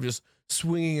something instead of just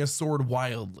swinging a sword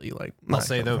wildly. Like I'll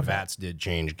say though, VATS did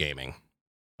change gaming.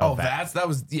 Oh, that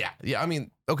was yeah. I mean,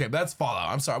 okay, that's Fallout.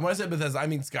 I'm sorry. When I said Bethesda, I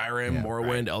mean Skyrim, Yeah,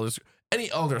 Morrowind, any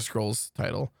Elder Scrolls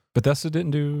title. Bethesda didn't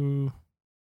do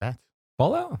That.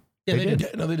 Fallout. Yeah, They did. Yeah,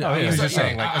 no, they did. Oh, yeah, he was Sorry, just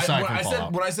saying, like, aside from when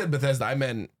Fallout. I said Bethesda, I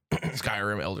meant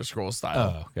Skyrim, Elder Scrolls style.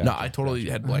 Oh, gotcha, No, I totally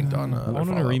had blanked on. I want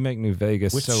to Fallout. remake New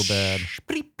Vegas so bad.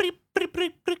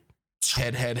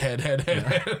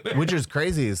 Head. Which is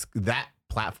crazy is that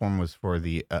platform was for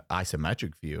the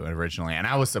isometric view originally, and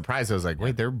I was surprised. I was like,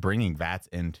 wait, they're bringing VATS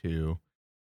into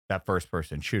that first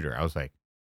person shooter. I was like,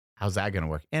 how's that gonna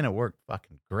work? And it worked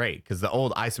fucking great, because the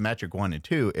old isometric 1 and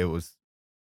 2, it was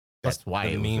that's why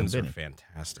the it was memes are invented.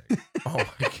 fantastic. Oh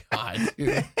my god,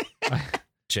 dude.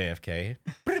 JFK.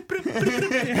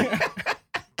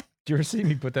 Did you ever see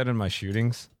me put that in my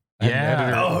shootings? I Yeah.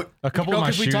 edited Oh, a couple of my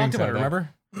because we shootings talked about had it. that.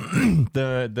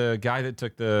 Remember? the guy that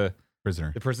took the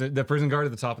prisoner. the prison guard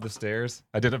at the top of the stairs.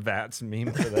 I did a VATS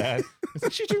meme for that. It's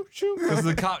like, shoot. Because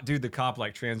the cop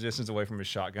like transitions away from his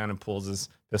shotgun and pulls his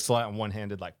pistol out and one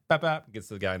handed like bap bap, gets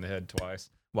the guy in the head twice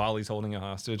while he's holding a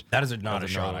hostage. That is not a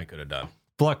That's shot another- I could have done.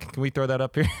 Fluck, can we throw that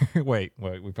up here? wait,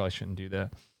 we probably shouldn't do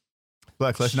that.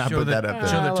 Look, let's not Show put the- that up Show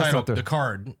there. the let's title, not do it. the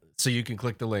card, so you can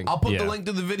click the link. I'll put the Yeah. link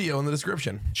to the video in the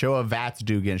description. Show a VATS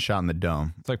dude getting shot in the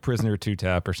dome. It's like Prisoner 2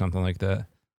 Tap or something like that.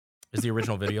 Is the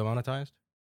original video monetized?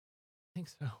 I think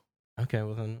so. Okay,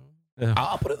 well then.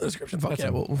 I'll put it in the description. Fuck That's yeah,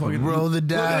 a- we'll fucking Roll the look in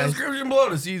the dice. description below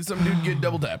to see some dude get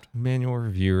double tapped. Manual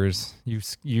reviewers, you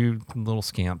little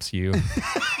scamps, you.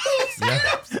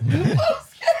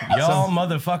 Y'all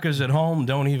motherfuckers at home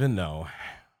don't even know.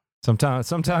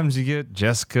 Sometimes you get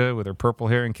Jessica with her purple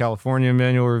hair in California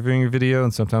manual reviewing your video,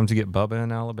 and sometimes you get Bubba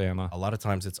in Alabama. A lot of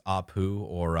times it's Apu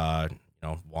or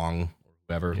Wong or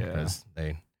whoever, Yeah. because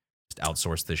they just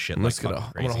outsource this shit. I'm like just gonna, fucking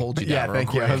I'm gonna crazy. hold you Yeah, down real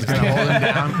thank you. quick. I was gonna hold him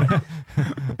down.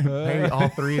 Hey, all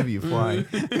three of you flying.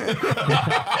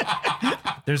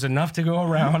 There's enough to go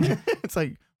around. It's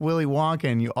like Willy Wonka,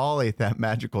 and you all ate that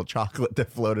magical chocolate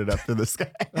that floated up to the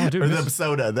sky. Oh, dude, or this- the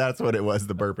soda. That's what it was,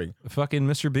 the burping. Fucking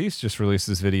Mr. Beast just released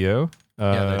this video.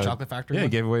 Yeah, the Chocolate Factory Yeah, he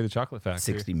one? gave away the Chocolate Factory.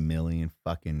 60 million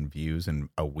fucking views in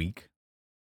a week.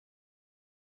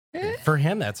 For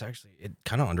him, that's actually, it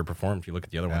kind of underperformed if you look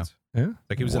at the other Yeah. ones. Yeah,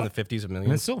 Like he was in the 50s of and it's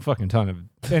millions. still a fucking ton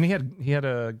of. And he had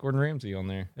a Gordon Ramsay on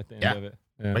there at the end Yeah. of it.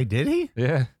 Yeah, Wait, did he?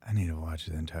 yeah. I need to watch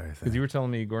the entire Because thing. you were telling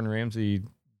me Gordon Ramsay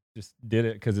just did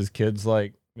it because his kids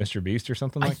like Mr. Beast or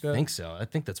something I like that. think so. I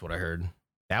think that's what I heard.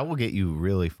 That will get you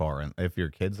really far. And if your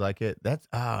kids like it, that's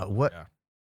what? Yeah.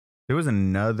 There was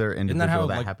another Isn't individual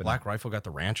that how like happened. Black Rifle got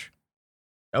the ranch?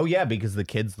 Oh yeah, because the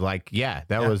kids that Yeah.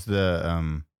 was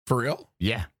the For real?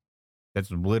 yeah. That's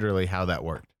literally how that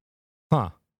worked.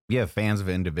 Huh. yeah, fans of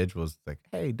individuals. It's like,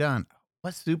 hey, Don,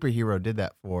 what superhero did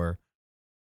that for?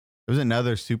 There was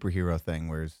another superhero thing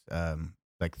where it's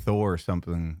like Thor or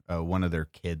something. One of their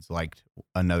kids liked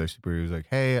another superhero. He was like,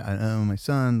 hey, I know my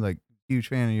son's like huge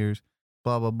fan of yours,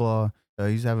 blah, blah, blah.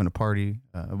 He's having a party.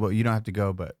 Well, you don't have to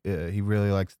go, but he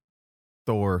really likes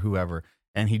Thor, whoever.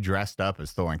 And he dressed up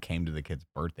as Thor and came to the kid's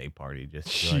birthday party. Just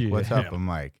to be like, what's up? I'm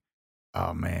like,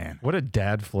 oh, man. What a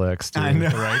dad flex, dude. I know.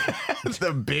 Right? It's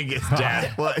the biggest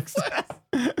dad flex.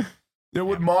 Yeah,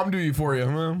 what mom do you for you,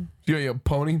 man? You got you a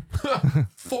pony?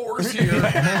 Thor's here.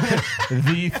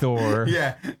 The Thor.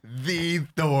 Yeah, the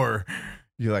Thor.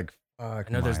 You're like, fuck.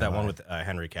 I know there's my that one life. with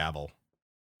Henry Cavill,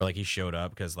 where like he showed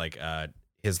up because like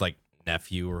his like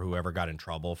nephew or whoever got in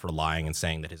trouble for lying and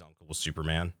saying that his uncle was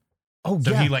Superman. Oh,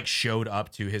 So yeah. he like showed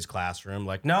up to his classroom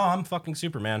like, no, I'm fucking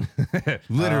Superman.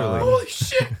 Literally. Holy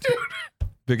shit, dude.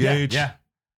 Big H. Yeah.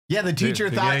 Yeah, the teacher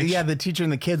Big thought. H. Yeah, the teacher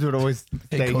and the kids would always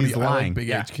Hey, say Cody, he's I like lying. Big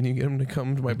Yeah. H. Can you get him to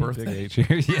come to my birthday?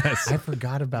 Big H. Yes. I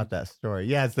forgot about that story.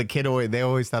 Yeah, it's the kid. They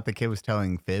always thought the kid was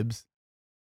telling fibs,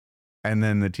 and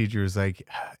then the teacher was like,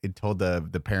 it told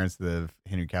the parents of the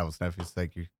Henry Cavill's nephew, it's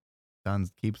like, your son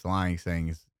keeps lying, saying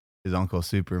his uncle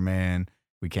Superman.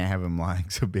 We can't have him lying.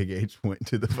 So Big H went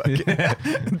to the fucking to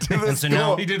the And so school.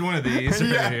 now He did one of these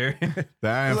Yeah. right here.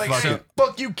 I'm Like, fucking- hey,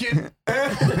 fuck you, kid.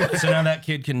 So now that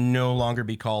kid can no longer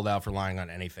be called out for lying on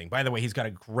anything. By the way, he's got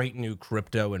a great new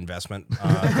crypto investment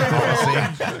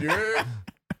policy.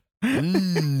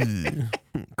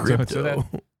 So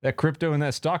that crypto and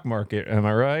that stock market, am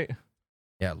I right?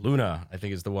 Yeah, Luna, I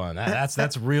think is the one.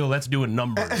 That's real. That's doing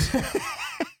numbers.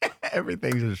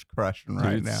 Everything's just crushing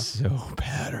right Dude, now. it's so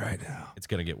bad right now. It's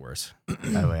gonna get worse.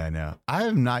 That way I know. I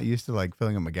am not used to like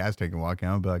filling up my gas tank and walking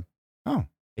out and be like, oh,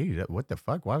 $80. What the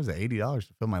fuck? Why was it $80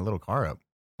 to fill my little car up?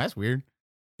 That's weird.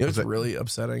 You know what's Is it- really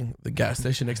upsetting? The gas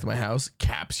station next to my house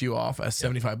caps you off at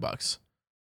 $75.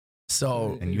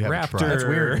 So And you have a Raptor. truck. That's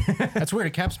weird. That's weird.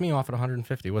 It caps me off at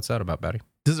 150. What's that about, Betty?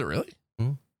 does it really?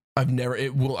 Mhm. I've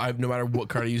no matter what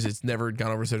card I use, it's never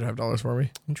gone over $75 for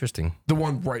me. Interesting. The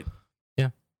one right. Yeah.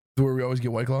 Where we always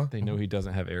get White Claw. They know he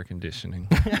doesn't have air conditioning.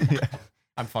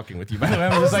 I'm fucking with you. By the way,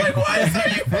 I'm just like, why is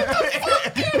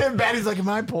that you? And Batty's like, am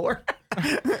I poor?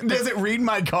 Does it read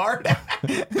my card?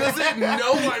 Does it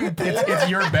know I'm poor? it's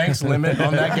your bank's limit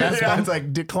on that gas Yeah, pump. it's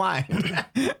like declined.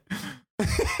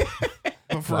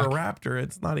 But for a Raptor,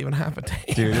 it's not even half a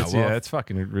tank. Dude, it's, well- yeah, it's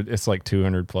fucking, it's like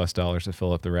 $200+ to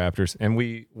fill up the Raptors. And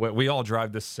we all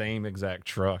drive the same exact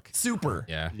truck. Super.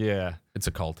 Yeah, Yeah. it's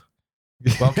a cult.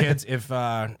 Well, kids, if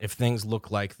things look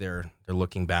like they're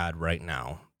looking bad right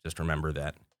now, just remember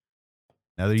that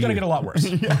Another it's gonna year. get a lot worse.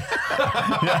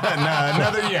 Yeah, no,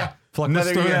 another year. Let's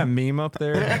Another throw year. that meme up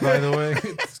there, by the way.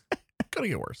 It's gonna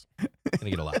get worse. It's gonna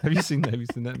get a lot. Have you seen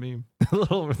that meme? The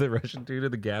little the Russian dude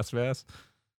in the gas mask.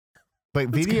 But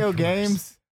video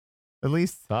games, at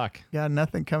least, Fuck. got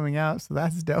nothing coming out, so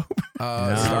that's dope.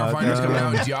 Starfinder's no. coming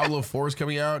out. Diablo 4 is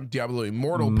coming out. Diablo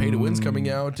Immortal Pay to Win's coming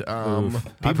out. Oof.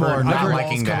 People are not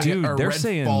liking that. Dude, they're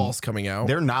saying- Redfall's coming out.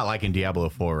 They're not liking Diablo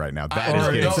 4 right now. That Or is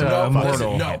no, getting it's, no,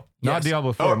 Immortal. No, Not yes.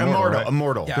 Diablo 4. Oh, Immortal. right?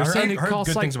 Immortal. Yeah, They're I saying heard, it heard costs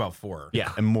good like- things about 4.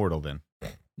 Yeah, Immortal then.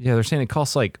 Yeah, they're saying it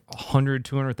costs like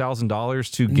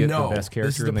 $100,000-$200,000 to get no, the best this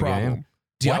character is in the problem. game.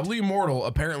 Diablo Immortal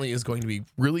apparently is going to be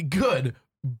really good,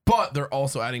 but they're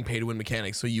also adding pay to win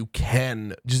mechanics, so you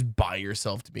can just buy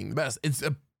yourself to being the best.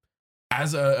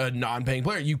 As a non-paying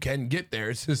player, you can get there.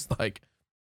 It's just like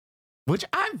Which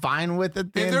I'm fine with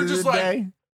at the If end they're of just the like- day.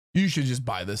 you should just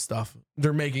buy this stuff.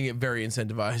 They're making it very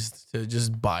incentivized to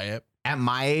just buy it. At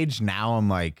my age now, I'm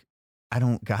like, I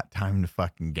don't got time to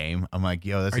fucking game. I'm like,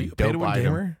 yo, that's Are a you a pay to dope win item.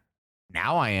 gamer?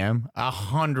 Now I am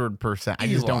 100%. I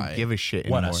just don't Eli. give a shit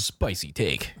What anymore. a spicy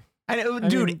take. I know,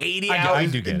 dude, mean, 80 I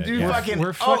hours. do get it, Dude, yeah. fucking,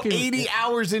 We're fucking- 80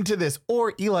 hours into this,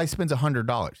 or Eli spends $100.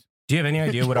 Do you have any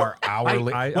idea what our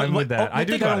hourly? I'm with that. I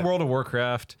do think that about in it. World of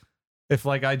Warcraft. If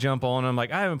like I jump on, I'm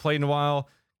like, I haven't played in a while.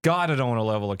 God, I don't want to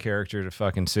level a character to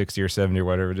fucking 60 or 70 or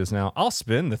whatever it is now. I'll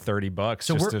spend the $30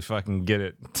 So just we're- to fucking get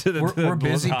it to the. we're- to the we're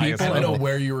busy highest people. I know level.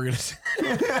 where you were gonna. Say.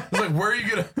 I was like, where are you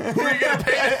gonna pay?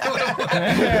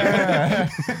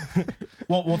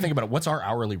 Well, think about it. What's our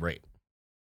hourly rate?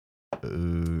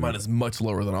 Mine is much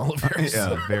lower than all of yours.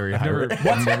 Yeah, very high. never-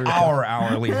 What's our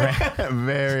hourly rate?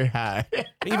 Very high.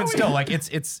 Even still, like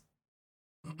it's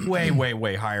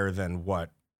way higher than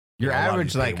what Your a lot of average,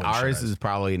 these like pay-to-win shit ours, is. is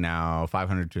probably now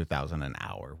 500 to 1,000 an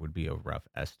hour would be a rough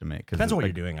estimate. Depends on what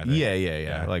like, you're doing. I think. Yeah.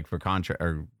 Yeah. Like for contract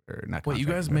or not. Wait, you contract,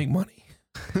 guys but- make money?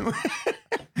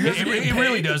 It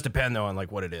really does depend though on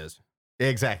like what it is.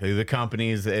 Exactly. The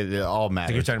companies, it all I think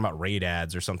you're matters. talking about raid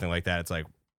ads or something like that. It's like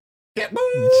Get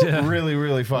Yeah. really,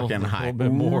 really fucking A little high.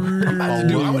 bit more. I'm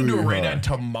gonna do a raid ad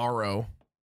tomorrow.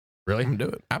 Really? I'm gonna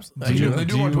do it. Absolutely. They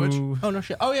do on Twitch. Oh no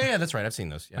shit. Oh yeah, that's right. I've seen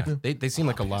those. Yeah, they seem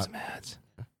like a lot.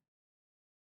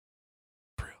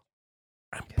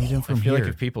 Need 'em I from feel like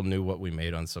here. if people knew what we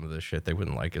made on some of this shit, they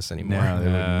wouldn't like us anymore. No,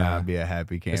 they would not be a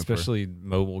happy camper. Especially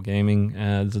mobile gaming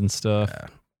ads and stuff. Yeah.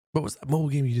 What was that mobile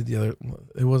game you did the other?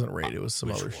 It wasn't raid. It was some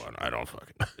Which other. one? I don't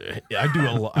fucking. Yeah,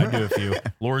 I do a few.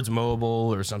 Lords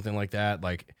Mobile or something like that.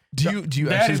 Like, Do you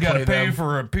Daddy's actually got to play pay them?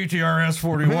 for a PTRS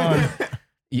 41.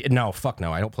 Yeah, no, fuck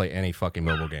no. I don't play any fucking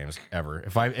mobile games ever.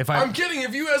 If I I'm kidding.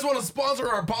 If you guys want to sponsor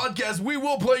our podcast, we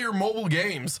will play your mobile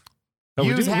games. Oh, we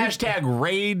Use do- hashtag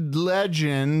Raid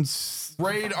Legends.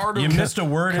 Raid art of you missed a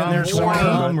word in there Come somewhere.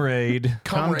 Comrade.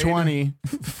 Come Raid. 20.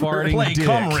 Farting Play dick.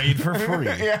 Come Raid for free.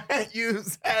 Yeah,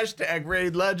 use hashtag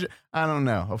Raid Legend. I don't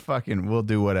know. We'll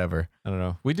do whatever. I don't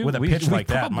know. We do With a we, pitch we like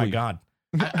that, my probably- God.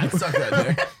 I suck that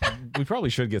there. We probably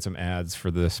should get some ads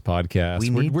for this podcast. We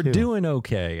We're need to. doing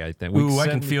okay, I think. We Ooh, I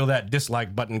can sent- feel that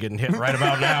dislike button getting hit right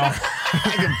about now.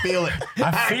 I can feel it.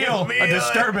 I feel a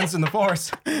disturbance in the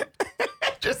force.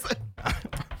 Just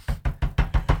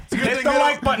Hit the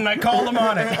like button. I called them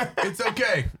on it. It's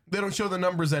okay. They don't show the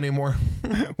numbers anymore.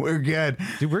 we're good.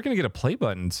 Dude, we're gonna get a play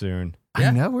button soon. Yeah.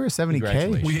 I know we're 70K.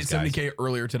 Congratulations. We hit Guys. 70K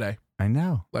earlier today, I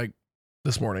know. like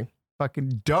this morning.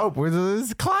 Fucking dope.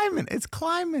 It's climbing. It's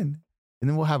climbing. And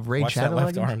then we'll have Raid Watch that Shadow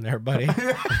left Legends. arm there, buddy.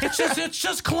 it's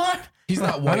just climb. He's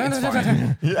not white. It's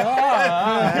fine.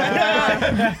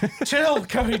 Chill,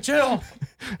 Cody, chill.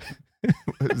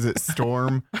 Is it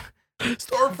Storm?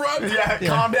 Stormfront. Yeah,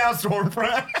 calm down,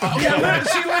 Stormfront. Yeah,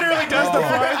 she literally does the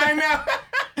front. I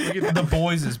know. The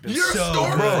boys has been You're so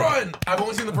Stormfront. I've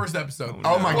only seen the first episode.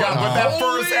 Oh my god, but that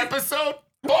Holy first episode?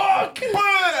 fuck.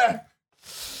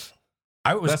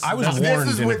 I was This warned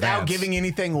is in without advance. giving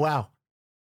anything wow.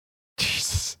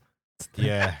 Jesus.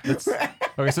 Yeah.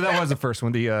 Okay, so that was the first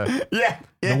one. The Yeah.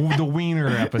 the wiener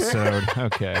episode.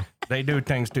 Okay. They do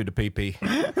things to the PP.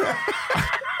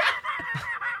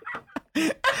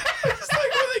 It's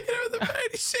like when they get him in the bed,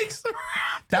 he shakes them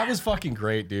around. That was fucking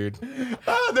great, dude.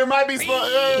 Oh, there might be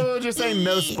spoilers. Just saying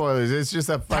no spoilers. It's just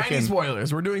a Tiny fucking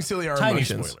spoilers. We're doing silly our Tiny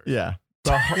emotions. spoiler. yeah.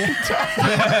 The whole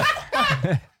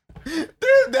time.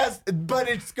 Dude, but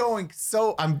it's going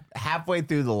so. I'm halfway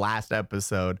through the last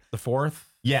episode. The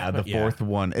fourth. Yeah, the Yeah. fourth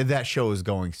one. That show is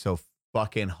going so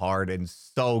fucking hard and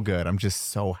so good. I'm just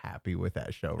so happy with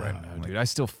that show right now. Like, Dude, I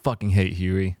still fucking hate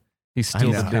Huey. He's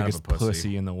still know. the Kind of a biggest pussy.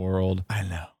 pussy in the world. I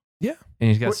know. And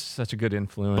he's got such a good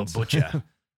influence. Butcher.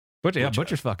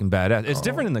 Butcher's fucking badass. It's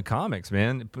different in the comics,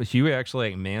 man. But Huey actually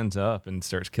like mans up and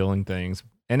starts killing things.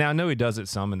 And I know he does it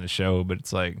some in the show, but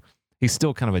it's like he's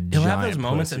still kind of a He'll giant have those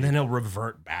moments pussy. and then he'll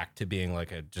revert back to being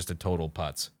like just a total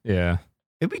putz. Yeah.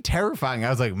 It'd be terrifying. I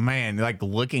was like, man, like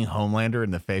looking Homelander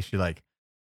in the face, you're like,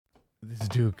 this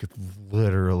dude could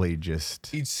literally just.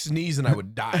 He'd sneeze and I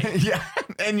would die. Yeah.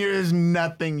 And there's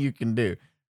nothing you can do.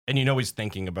 And you know he's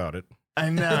thinking about it. I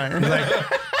know.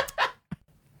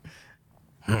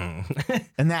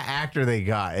 And that actor they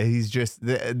got, he's just,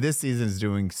 this season is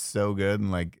doing so good.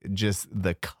 And like just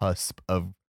the cusp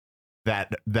of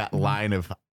that line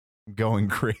of going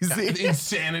crazy.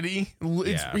 Insanity.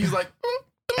 Yeah. He's like,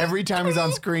 Every time he's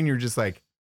on screen, you're just like,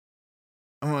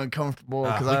 I'm uncomfortable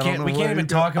because I don't know we where can't to even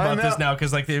go. talk I about this know. now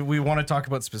because like we want to talk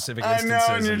about specific I instances.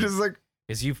 know, and you're just like,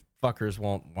 because you fuckers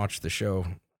won't watch the show.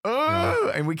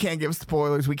 oh, and we can't give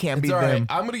spoilers. We can't it's beat all right. them.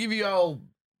 I'm going to give you all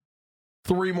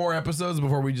 3 more episodes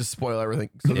before we just spoil everything.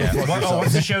 So Yeah. go fuck yourself.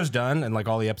 Once the show's done and like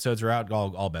all the episodes are out,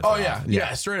 all bets. Oh are yeah, off.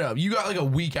 yeah, straight up. You got like a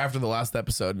week after the last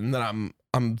episode, and then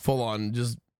I'm full on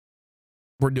just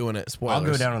we're doing it. Spoilers. I'll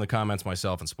go down in the comments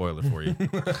myself and spoil it for you. Even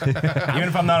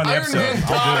if I'm not on the Iron episode, Man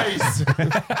I'll do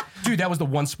it. dies. Dude, that was the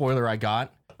one spoiler I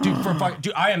got. Dude,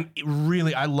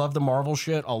 I love the Marvel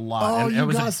shit a lot. Oh, And it you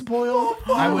was got spoiled?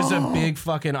 I was a big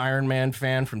fucking Iron Man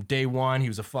fan from day one. He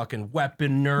was a fucking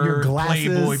weapon Your nerd, glasses.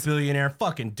 playboy billionaire,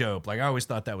 fucking dope. Like I always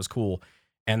thought that was cool.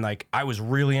 And like I was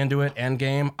really into it.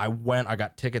 Endgame, I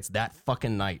got tickets that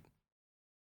fucking night.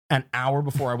 An hour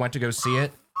before I went to go see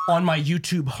it, on my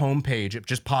YouTube homepage, it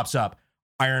just pops up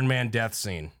Iron Man death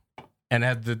scene. And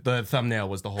had the thumbnail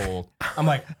was the whole. I'm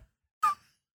like,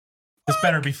 this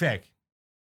better be fake.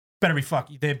 Better be fuck.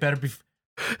 They better be.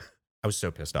 I was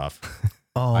so pissed off.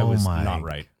 Oh, I was not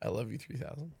right. I love you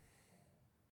 3000.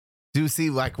 Do you see,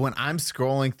 like when I'm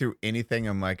scrolling through anything,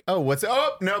 I'm like, oh, what's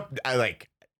oh nope.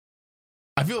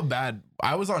 I feel bad.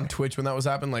 I was on Twitch when that was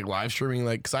happening, like live streaming,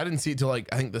 like because I didn't see it till like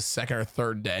I think the second or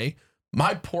third day.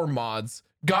 My poor mods.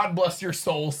 God bless your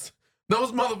souls.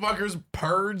 Those motherfuckers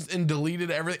purged and deleted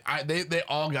everything. They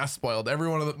all got spoiled. Every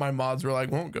one of my mods were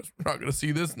like, well, guess we're not going to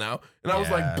see this now. And I was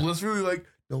like blissfully like,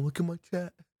 don't look at my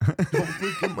chat. Don't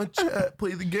look at my chat.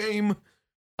 Play the game.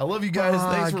 I love you guys.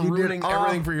 Thanks for ruining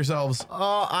everything for yourselves.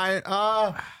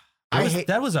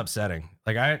 That was upsetting.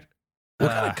 Like what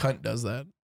kind of cunt does that?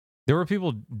 There were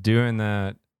people doing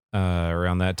that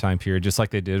around that time period, just like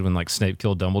they did when like Snape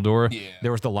killed Dumbledore. Yeah.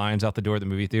 There was the lines out the door at the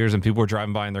movie theaters, and people were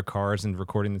driving by in their cars and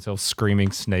recording themselves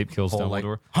screaming "Snape kills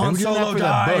Dumbledore." Han They were doing that Solo for the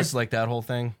dies, book. like that whole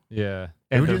thing. Yeah,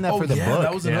 They were doing that for the book.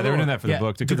 That was yeah, another they were doing one. that for the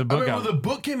book because the I book remember got when the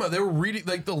book came out, they were reading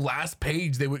like the last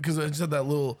page. They would, because I just had that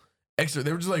little extra.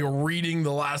 They were just like reading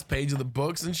the last page of the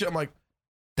books and shit. I'm like,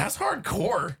 that's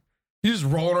hardcore. You just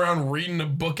rolling around reading a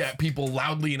book at people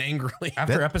loudly and angrily.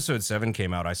 After episode 7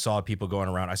 came out, I saw people going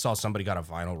around. I saw somebody got a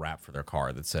vinyl wrap for their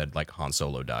car that said like Han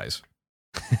Solo dies.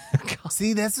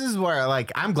 See, this is where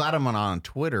like I'm glad I'm not on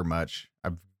Twitter much. I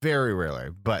very rarely,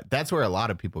 but that's where a lot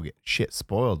of people get shit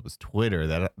spoiled was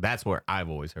Twitter. That's where I've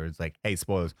always heard it's like, hey,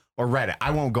 spoilers or Reddit.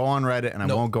 I won't go on Reddit and I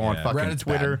won't go on fucking Reddit's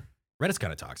Twitter. bad. Reddit's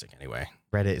kind of toxic ananyway.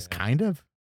 Reddit is kind of.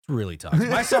 It's really toxic.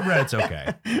 My subreddit's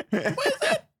okay.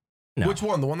 No. Which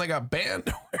one? The one that got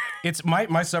banned? It's my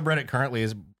subreddit currently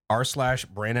is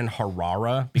r/Brandon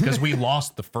Herrera because we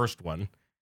lost the first one.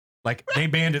 Like they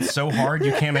banned it so hard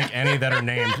you can't make any that are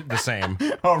named the same.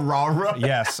 Aurora.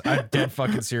 Yes, I'm dead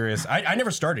fucking serious. I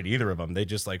never started either of them. They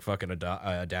just like fucking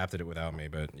adapted it without me.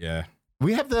 But yeah,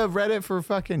 We have the Reddit for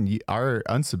fucking our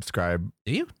unsubscribe.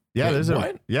 do you? Yeah, Wait, there's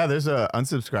what? there's a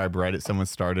unsubscribe Reddit someone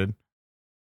started.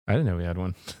 I didn't know we had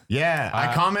one. Yeah,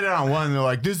 I commented on one and they're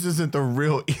like, this isn't the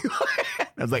real Eli.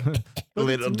 I was like,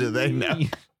 little do they know.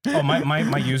 Oh, my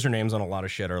usernames on a lot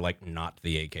of shit are like not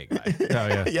the AK guy. Oh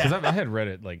yeah, Yeah. because I had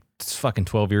Reddit like fucking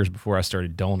 12 years before I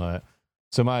started Donut.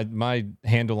 So my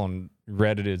handle on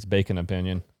Reddit is Bacon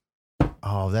Opinion.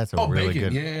 Oh, that's a really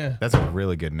bacon. good. Yeah. That's a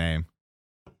really good name.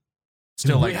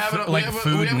 Still we like have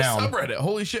food we have noun. a subreddit.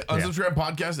 Holy shit. Unsubscribed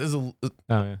podcast is a Oh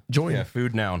yeah. join. Yeah,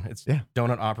 food noun. It's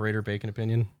donut operator bacon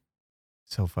opinion.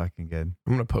 So fucking good.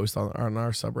 I'm going to post on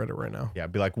our subreddit right now. Yeah,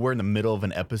 be like, we're in the middle of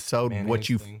an episode. Man, what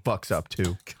you anything. fucks up to?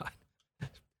 God.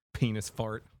 Penis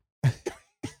fart.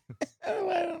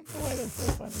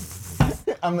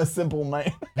 I'm a simple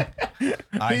man.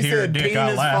 I hear a dick,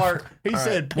 I laugh. He All right,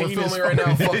 said we're penis filming right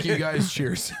now. fart. Fuck you guys.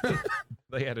 Cheers.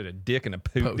 They added a dick and a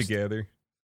poop Post. together.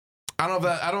 I don't know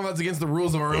if that's against the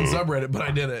rules of our own subreddit, but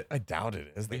I did it. I doubt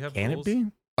it. Is We have Can it rules? be?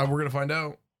 We're going to find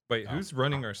out. Wait, who's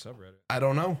running our subreddit? I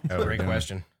don't know. Oh, Great damn.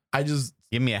 question. I just,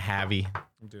 Give me a Havy.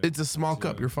 I'm doing it's a small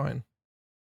cup. You're fine.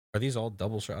 Are these all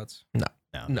double shots?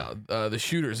 No, the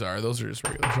shooters are. Those are just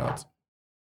regular shots.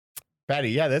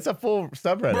 Patty, yeah, that's a full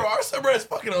subreddit. Bro, our subreddit's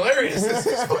fucking hilarious. This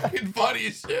is fucking funny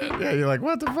as shit. Yeah, you're like,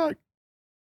 what the fuck?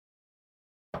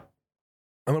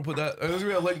 I'm going to put that. There's going to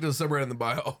be a link to the subreddit in the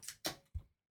bio.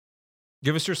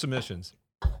 Give us your submissions.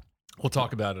 We'll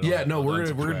talk about it. Yeah, on- no, on we're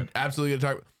Unsubscribed. absolutely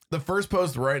gonna talk. The first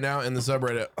post right now in the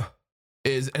subreddit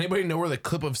is anybody know where the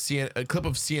clip of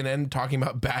CNN talking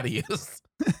about Batty is?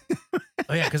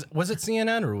 Oh yeah, because was it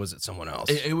CNN or was it someone else?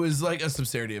 It was like a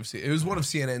subsidiary of CNN. It was one of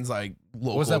CNN's like local.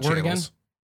 What was that word again? channels.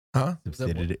 Huh?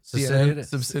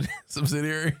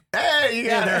 Subsidiary. Hey, you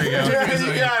got it. there you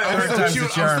go. You got I'm it. still, time's the chewing,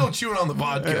 charm. I'm still chewing on the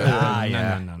vodka. Ah,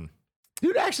 yeah. No.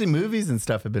 Dude, actually, movies and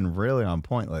stuff have been really on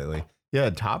point lately. Yeah,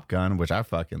 Top Gun, which I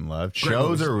fucking love. Great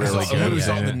Shows movies. are I really saw- I good.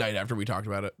 saw it Yeah. the night after we talked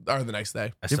about it, or the next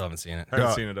day. I still haven't seen it. I haven't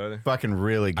Yeah. seen it either. Fucking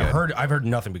really good. I've heard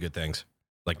nothing but good things.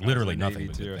 Like literally I was nothing Navy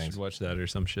but too. good I things. should watch that or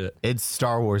some shit. It's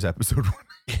Star Wars Episode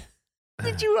 1.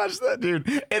 Did you watch that, dude?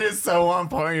 It is so on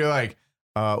point. You're like,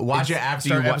 watch it after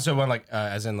you Start watch episode 1, like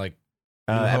as in like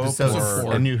New Hope episode or-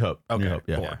 4. A New Hope. Okay, New Hope,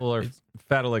 yeah. cool. Yeah. Well, our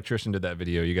fat electrician did that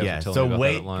video. You guys Yeah, were telling so me about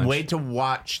that at lunch. wait to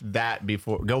watch that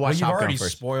before. Go Well, watch you've Top Gun already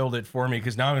first. spoiled it for me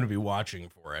because now I'm going to be watching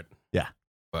for it. Yeah.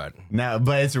 But No,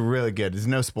 but it's really good. There's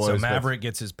no so spoilers. but Maverick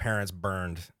gets his parents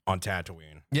burned on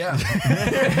Tatooine. Yeah.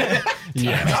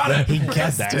 Yeah, Got it. he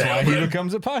guessed that's it. why he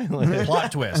becomes a pilot.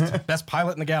 Plot twist. Best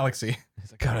pilot in the galaxy.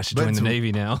 He's like, God, I should But join the it's-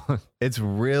 Navy now. It's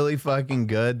really fucking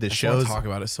good. The I want show's to talk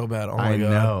about it so bad. Oh my I god.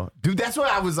 know. Dude, that's why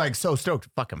I was like so stoked to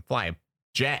fucking fly a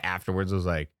jet afterwards. I was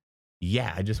like,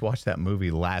 yeah, I just watched that movie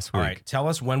last week. All right, tell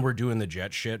us when we're doing the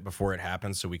jet shit before it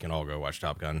happens so we can all go watch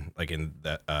Top Gun like in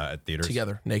the at theaters.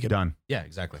 Together, naked. Done. Yeah,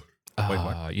 exactly. Wait,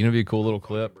 what? You know, it'd be a cool little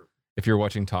clip if you're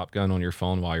watching Top Gun on your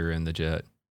phone while you're in the jet.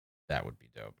 That would be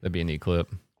dope. That'd be a neat clip.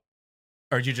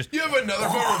 Or you just You have another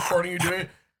phone recording you doing it.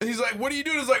 And he's like, what are you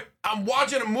doing? He's like, I'm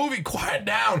watching a movie. Quiet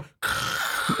down.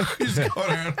 He's going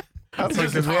around. That's like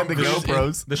because we had the Cruise.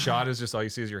 GoPros. The shot is just all you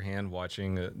see is your hand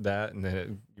watching that, and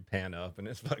then you pan up, and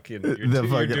it's fucking The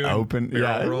fucking open. barrel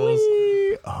Yeah. rolls.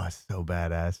 Whee! Oh, it's so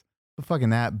badass. fucking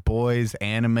that boys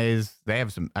animes. They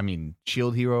have some. I mean,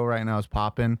 Shield Hero right now is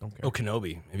popping. Okay. Oh,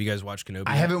 Kenobi. Have you guys watched Kenobi?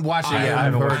 I haven't watched it I yet. I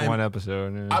haven't I've watched heard. one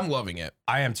episode. Yeah. I'm loving it.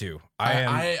 I am too. I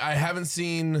haven't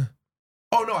seen.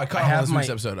 Oh no, I caught have this week's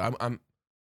my- episode.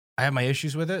 I have my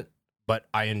issues with it, but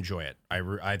I enjoy it.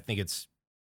 I think it's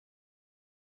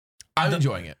I'm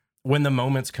enjoying it. when the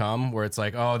moments come where it's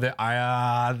like, oh,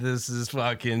 this is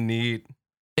fucking neat.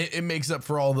 It makes up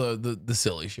for all the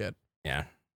silly shit. Yeah.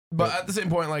 But at the same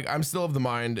point, like I'm still of the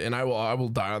mind, and I will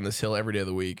die on this hill every day of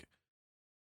the week.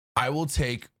 I will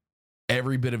take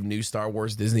every bit of new Star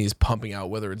Wars Disney is pumping out,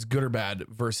 whether it's good or bad,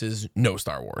 versus no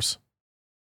Star Wars.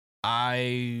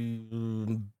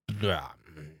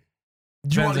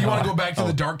 Do you want to go back to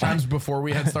the dark times before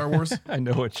we had Star Wars? I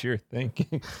know what you're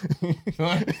thinking.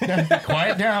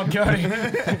 Quiet down, Cody.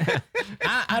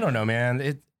 I don't know,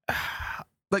 man.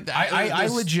 Like I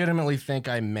legitimately think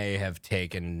I may have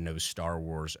taken no Star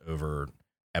Wars over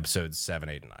episodes 7,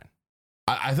 8, and 9.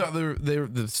 I thought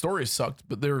the stories sucked,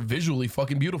 but they were visually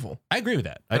fucking beautiful. I agree with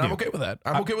that. And I'm okay with that.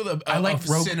 I'm okay with a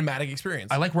cinematic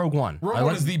experience. I like Rogue One. Rogue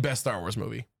One is the best Star Wars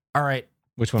movie. All right,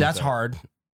 Which one? that's hard.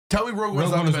 Tell me Rogue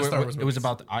One's not the best Star Wars movie. It was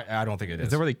about. I don't think it is.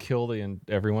 Is that where they killed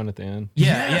everyone at the end?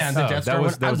 Yeah, and the Oh, Death Star that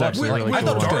was one, actually I really I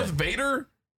cool. thought Darth Vader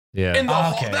Yeah. in the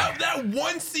Okay. that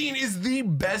one scene is the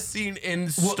best scene in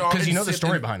Star. because you know the Sith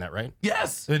story and- behind that, right?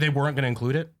 Yes. They weren't going to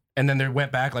include it, and then they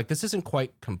went back like this isn't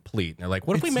quite complete. And they're like,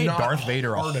 what if we It's made not Darth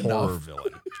Vader a hard horror enough.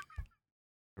 villain?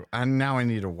 And now I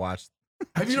need to watch.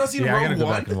 Have you not seen Yeah, I gotta Rogue go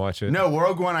One? back and watch it. No,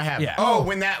 Rogue One I have. Yeah. Oh,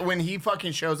 when he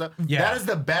fucking shows up. Yeah. That is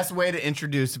the best way to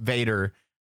introduce Vader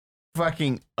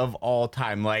fucking of all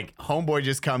time. Like homeboy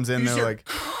just comes in You there hear- like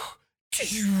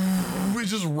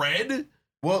It's just red.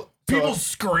 well People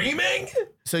screaming.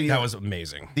 so you That was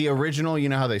amazing. the original, you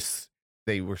know how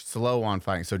they were slow on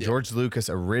fighting. So Yeah. George Lucas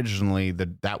originally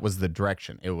that was the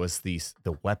direction. It was the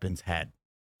weapons had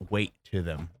weight to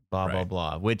them. Blah blah Right.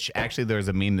 blah. Which actually there's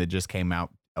a meme that just came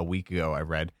out a week ago. I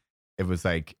read it was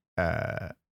like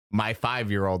my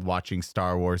 5-year-old watching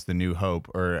Star Wars: The New Hope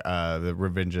or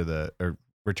the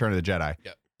Return of the Jedi.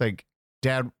 Yep. Like,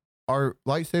 Dad, are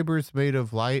lightsabers made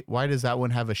of light? Why does that one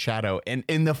have a shadow? And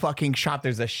in the fucking shot,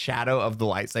 there's a shadow of the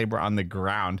lightsaber on the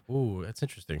ground. Ooh, that's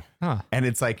interesting. Huh. And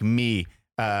it's like me,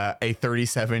 a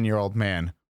 37-year-old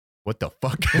man. What the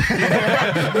fuck?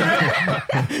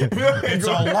 It's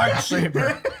a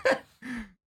lightsaber.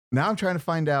 Now I'm trying to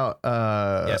find out.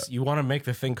 Yes, you want to make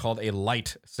the thing called a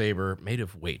lightsaber made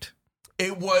of weight.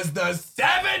 It was the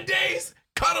 70s.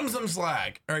 Cut him some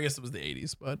slack. Or I guess it was the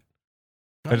 80s, but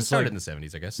It just started like- in the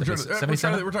 70s, I guess. we're 77?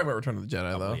 talking about Return of the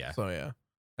Jedi, though. yeah. So yeah.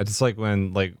 I just like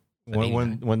when An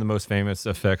 89. when the most famous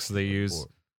effects they use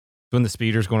when the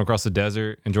speeder's going across the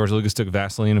desert and George Lucas took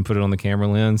Vaseline and put it on the camera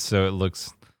lens so it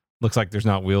looks like there's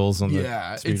not wheels on the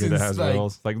Yeah, speeder that has like,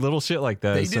 wheels. Like little shit like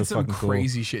that. They is did so some fucking cool.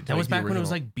 crazy shit. to That was make the back when it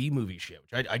was original. like B-movie shit,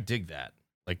 which I dig that.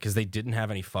 Like, because they didn't have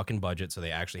any fucking budget, so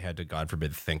they actually had to, God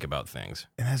forbid, think about things.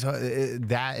 And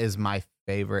that is my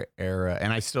favorite era,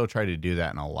 and I still try to do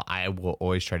that. I will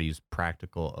always try to use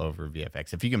practical over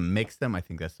VFX. If you can mix them, I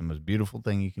think that's the most beautiful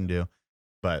thing you can do.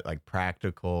 But like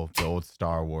practical, the old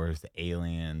Star Wars, the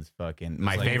aliens, fucking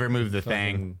my like favorite movie, The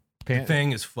Thing. The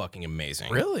Thing is fucking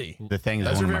amazing. Really? The Thing is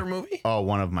That's one your of my favorite movie?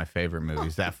 one of my favorite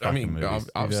movies. That I fucking mean, movie.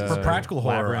 obviously. Yeah. For practical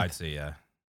horror, Labyrinth. I'd say, yeah.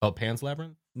 Oh, Pan's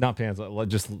Labyrinth? Not Pan's,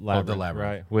 just Labyrinth, Labyrinth.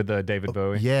 right? With David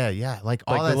Bowie. Yeah, like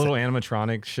all Like that the little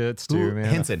animatronic shits too, Who- man. I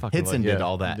Henson fucking did love-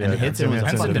 all that, Yeah, and Henson was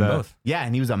Henson Henson did did that. both. Yeah,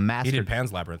 and he was a master. He did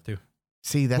Pan's Labyrinth, too.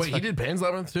 See, that's Wait, he did Pan's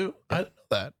Labyrinth too? I didn't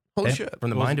know that. Holy shit. From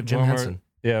the Well, mind of Jim Guillermo- Henson.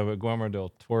 Yeah, but Guillermo del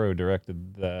Toro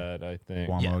directed that, I think.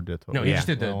 Guillermo Yeah. del Toro. No, he yeah. just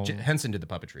did Well- Henson did the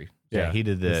puppetry. Yeah, he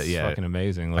did the It's fucking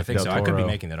amazing. I Like think Del so. I could be Toro.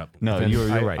 making that up. No, Then you're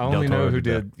right. I Del only know Toro who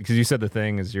did that. did because you said The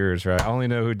Thing is yours, right? I only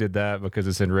know who did that because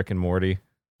it's in Rick and Morty.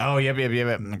 Oh, yep. The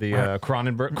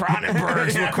Cronenberg.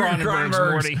 Cronenberg's Yeah, Cronenberg's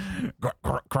Morty.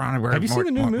 Cronenberg. Have you seen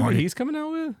the new movie he's coming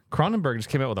out with? Cronenberg just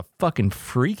came out with a fucking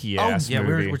freaky ass Yeah,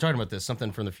 movie. we're talking about this.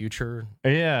 Something from the future.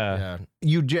 Yeah.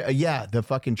 Yeah. The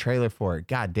fucking trailer for it.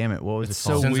 God damn it. What was It's it so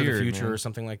called? Sins of weird, the Future man. or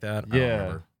something like that. I don't Yeah.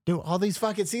 remember. Dude, all these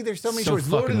fucking, there's so many So shorts.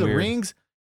 Lord of fucking the weird. Rings,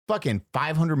 fucking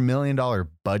 $500 million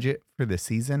budget for the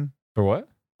season. For what?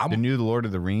 The new Lord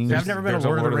of the Rings. Yeah, I've never been a There's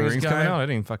Lord of the Rings coming guy. out. I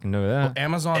didn't even fucking know that. Well,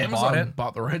 Amazon bought it.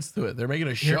 bought the rights to it. They're making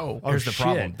a show. Here's the shit.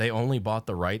 problem. They only bought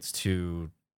the rights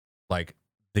to like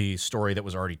the story that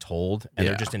was already told, and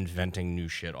Yeah. they're just inventing new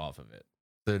shit off of it.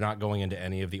 They're not going into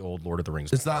any of the old Lord of the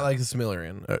Rings. It's not like the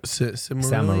Silmarillion.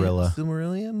 Samarilla.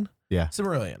 Silmarillion? Yeah.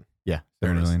 Silmarillion. Yeah.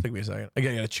 There it is. Silmarillion. Took me a second. I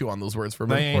gotta chew on those words for a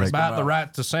They minute. ain't before I about spit the them out.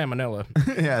 right to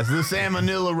salmonella. Yes, the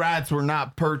Salmonella rights were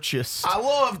not purchased. I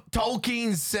love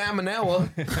Tolkien's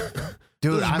salmonella.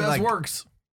 Dude, Those I'm best like, works.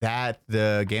 That,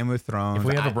 the Game of Thrones. If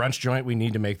we have a brunch joint, we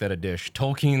need to make that a dish.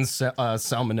 Tolkien's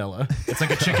salmonella. It's like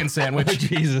a chicken sandwich.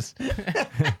 Jesus.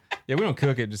 Yeah, we don't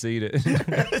cook it, just eat it.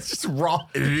 It's just raw.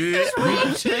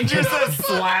 It's just a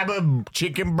slab of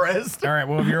chicken breast. All right,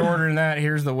 well, if you're ordering that,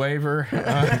 here's the waiver.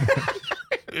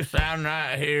 I'm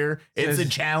not here. It's a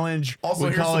challenge. Also,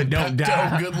 we call it Don't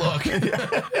Die. Good luck.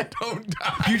 Don't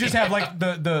die. You just have like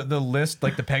the list,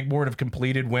 like the pegboard of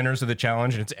completed winners of the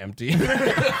challenge, and it's empty.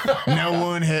 No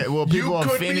one had. Well, people You have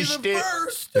could be finished the it.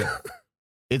 first.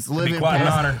 It's Be living quite an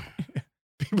past honor.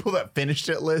 people that finished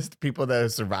it list. People that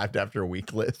have survived after a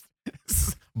week list.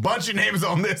 Bunch of names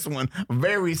on this one.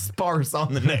 Very sparse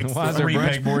on the next Why is one. there Three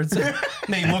brunch? pegboards.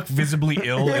 They look visibly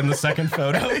ill in the second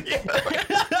photo.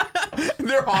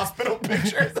 They're hospital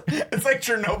pictures. It's like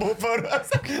Chernobyl photos.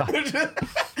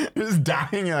 They're just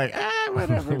dying. You're like,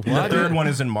 whatever. The third one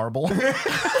is in marble. Star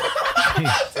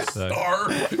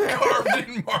carved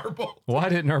in marble. Why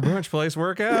didn't our brunch place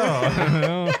work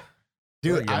out?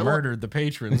 Dude, I murdered the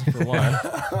patrons for one.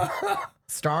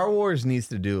 Star Wars needs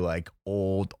to do like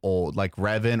old, like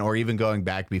Revan, or even going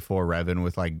back before Revan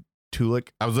with like Tulik.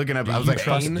 I was looking up. I was like,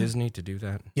 Trust Bane? Disney to do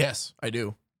that. Yes, I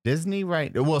do. Disney,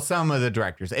 right? Well, some of the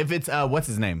directors. If it's what's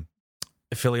his name?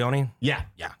 Filioni? Yeah,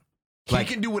 He Like-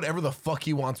 can do whatever the fuck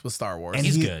he wants with Star Wars. and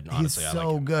He's good, honestly, He's I like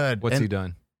so him. good. What's And he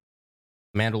done?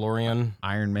 Mandalorian.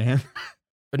 Iron Man.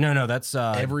 But no, that's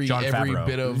every John Favreau.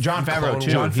 bit of John Favreau, Clone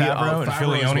too. John Wars. He- Favreau and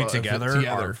Favreau as Filioni well, together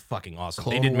together. are fucking awesome.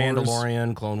 Clone They did Wars.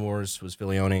 Mandalorian, Clone Wars was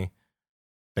Filioni.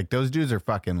 Like those dudes are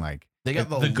fucking like They got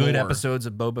The good lore. episodes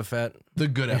of Boba Fett. The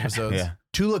good episodes. yeah.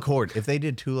 Tula Cord. If they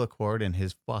did Tula Cord in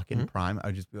his fucking Mm-hmm. prime,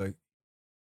 I'd just be like,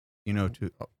 you know,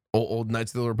 Old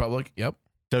Knights of the Republic. Yep.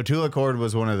 So Tula Cord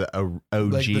was one of the OG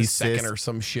Like the Sith. second or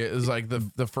some shit. It was like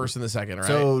the first and the second, right?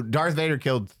 So Darth Vader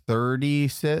killed 30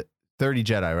 Sith, 30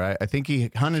 Jedi, right? I think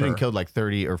he hunted and Sure. killed like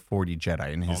 30 or 40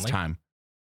 Jedi in his Only? time.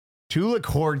 Tula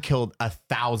Cord killed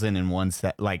 1,000 in one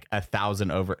set, like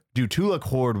 1,000 over. Dude, Tula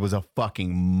Cord was a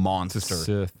fucking monster. It's a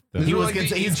Sith. he he was was like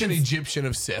the he's ancient cons- Egyptian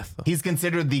of Sith. He's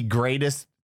considered the greatest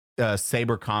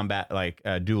saber combat, like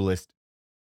duelist,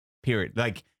 period.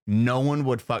 Like, no one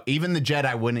would fuck. Even the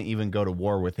Jedi wouldn't even go to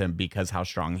war with him because how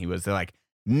strong he was. They're like,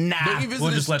 nah. Don't you visit We'll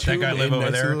his just let that tomb guy live in over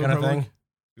Knights there of the kind of Republic? thing.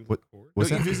 What's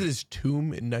Don't you that? visit his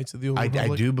tomb in Knights of the Old I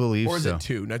Republic? do believe Or is so. it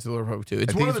two? Knights of the Republic 2. I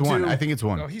It's think one it's of the one. two. I think it's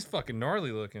one. Oh, he's fucking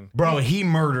gnarly looking. Bro, he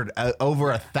murdered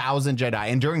over 1,000 Jedi,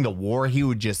 and during the war, he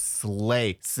would just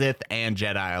slay Sith and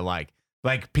Jedi alike.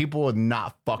 Like, people would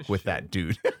not fuck with that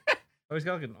dude. Oh, he's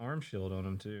got like an arm shield on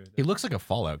him too. He looks like a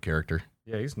Fallout character.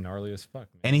 Yeah, he's gnarly as fuck,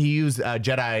 man. And he used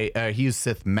he used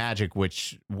Sith magic,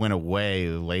 which went away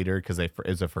later because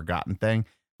it's a forgotten thing.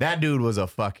 That dude was a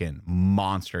fucking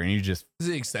monster, and you just Is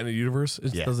it extended universe?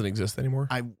 It Yeah. doesn't exist anymore.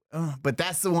 but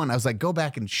that's the one I was like, go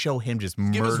back and show him just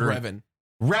Give us murder. Revan.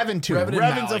 Revan too. Revan and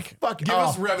Revan's Malik. a fucking. Give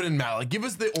us Revan and Malik. Give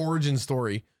us the origin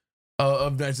story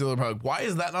of Knights of the Republic. Why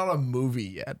is that not a movie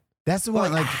yet? That's the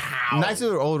one. Like how? Knights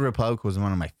of the Old Republic was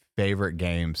one of my favorite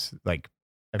games. Like,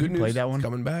 have Good you news. played that It's one?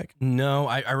 coming back. No,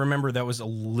 I remember that was a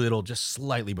little, just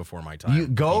slightly before my time. You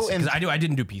go PC, and- 'cause I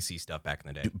didn't do PC stuff back in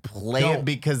the day. Play No, it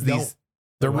because no. these.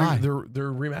 They're Why? they're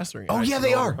remastering it. Oh, yeah, Knights of they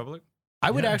the Old are. Republic? I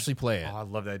would Yeah. actually play it. Oh, I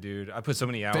love that dude. I put so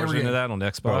many hours Favorite into game. that on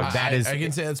Xbox. Bro, I- that is I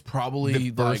can say that's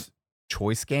probably the like first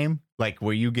choice game, like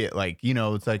where you get like, you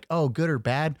know, it's like, oh, good or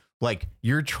bad. Like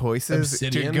your choices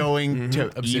Obsidian. to going to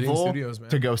Obsidian evil Studios, man.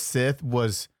 to go Sith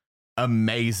was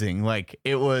amazing. Like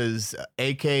it was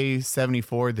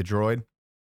AK-74, the droid,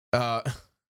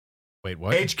 Wait,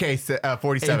 what? HK-47,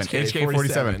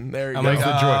 HK-47. There you I'm go.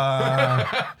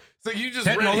 like, So you just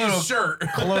hitting read a little his shirt.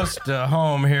 close to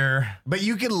home here. But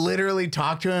you could literally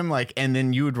talk to him, like, and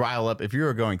then you would rile up if you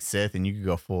were going Sith, and you could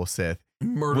go full Sith.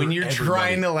 Murder When you're everybody.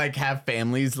 trying to like have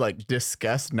families like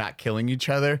discuss not killing each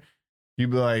other,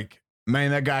 you'd be like, man,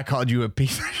 that guy called you a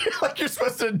piece of shit. Like you're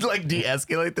supposed to like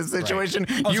de-escalate the situation.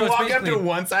 Oh, You so it's walk up to basically-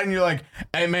 one side and you're like,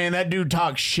 hey man, that dude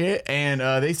talks shit and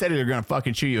they said they're gonna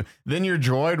fucking shoot you. Then your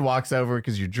droid walks over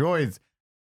because your droid's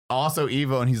also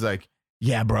evil and he's like,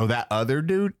 yeah, bro, that other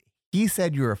dude, he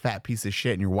said you're a fat piece of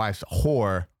shit and your wife's a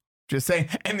whore. Just saying,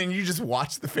 and then you just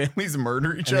watch the families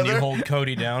murder each And then other. you hold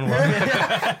Cody down.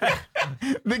 While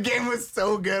The game was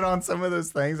so good on some of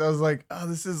those things. I was like, oh,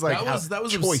 this is like that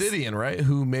was choice. Obsidian, right?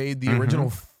 Who made the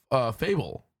original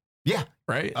Fable, Yeah,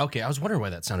 right? okay, I was wondering why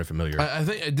that sounded familiar. I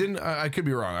think it didn't. I could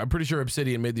be wrong. I'm pretty sure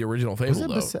Obsidian made the original Fable,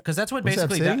 though. Because that's what Was that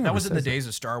basically Obsidian that or was in the Bethesda? days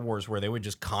of Star Wars where they would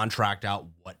just contract out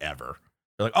whatever.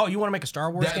 They're like, oh, you want to make a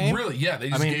Star Wars That game? really, yeah, they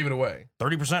just mean- gave it away.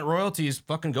 30% royalties.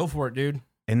 Fucking go for it, dude.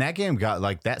 And that game got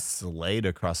like that slayed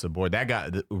across the board. That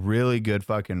got really good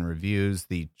fucking reviews.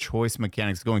 The choice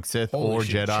mechanics going Sith Holy or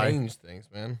shit, Jedi. changed things,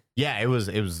 man. Yeah, it was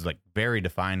like very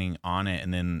defining on it.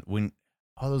 And then when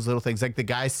all those little things, like the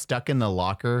guy stuck in the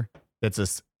locker,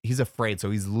 he's afraid.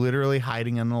 So he's literally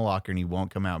hiding in the locker and he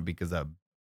won't come out because a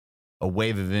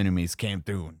wave of enemies came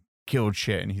through and killed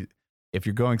shit. And if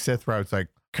you're going Sith route, it's like,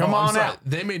 come on out.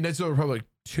 They made Knights of the Republic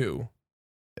 2.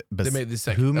 But They made the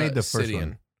second. who made the first Sidian.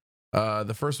 one?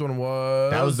 The first one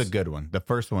was That was the good one. The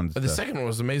first one's But the second one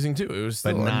was amazing too. It was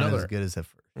still but not another. as good as the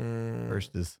first. Mm.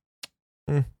 First is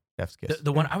Mm. Chef's kiss.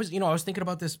 The one I was thinking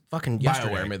about this fucking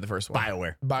yesterday. BioWare made the first one.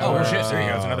 BioWare. Oh shit! There you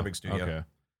go. It's another big studio. Okay.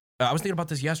 I was thinking about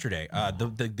this yesterday.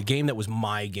 The game that was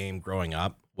my game growing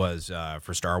up was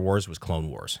for Star Wars was Clone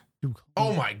Wars.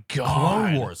 Oh my god.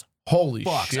 Clone Wars. Holy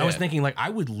Fuck. shit. I was thinking like I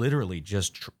would literally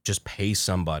just pay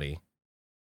somebody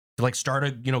to like start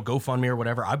a GoFundMe or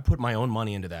whatever. I'd put my own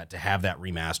money into that to have that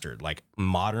remastered, like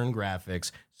modern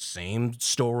graphics, same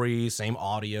story, same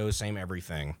audio, same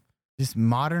everything. Just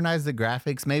modernize the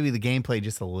graphics, maybe the gameplay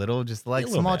just a little, just like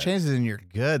little small bit. changes, and you're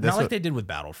good. Not like they did with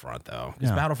Battlefront though, because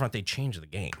Yeah. Battlefront they changed the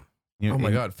game. Oh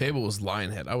my god, Fable was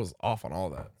Lionhead. I was off on all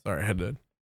that. Sorry, I had to.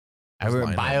 I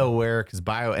remember Lionhead. BioWare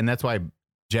because and that's why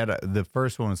Jedi. The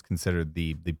first one was considered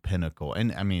the pinnacle,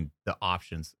 and I mean the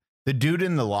options. The dude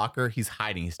in the locker, he's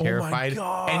hiding, he's terrified,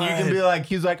 and you can be like,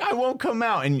 he's like, I won't come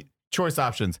out, and choice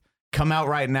options: come out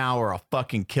right now, or I'll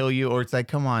fucking kill you, or it's like,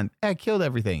 come on, I killed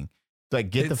everything. It's like,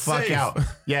 get the It's fuck safe. out.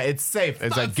 Yeah, it's safe.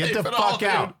 It's not like, get safe the at all, fuck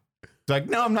out. dude. It's like,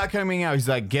 no, I'm not coming out. He's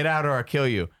like, get out or I'll kill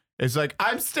you. It's like,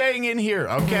 I'm staying in here.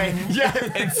 Okay. Yeah.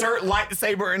 Insert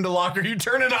lightsaber into locker. You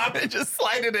turn it on and just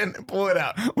slide it in and pull it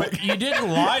out. Like, You didn't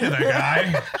lie to the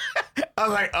guy. I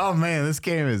was like, oh man, this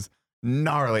game is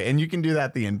gnarly. And you can do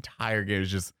that the entire game.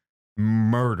 It's just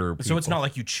murder people. So it's not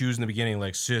like you choose in the beginning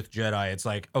like Sith, Jedi. It's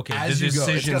like, okay, As the you go, it's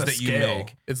decisions got a that you scale.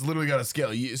 make. It's literally got a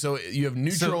scale. So you have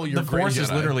neutral. So You're the Force Grey is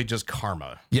Jedi. literally just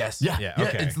karma. Yes. Yeah. Yeah. Yeah.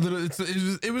 Okay. It's literally.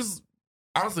 It was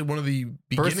honestly one of the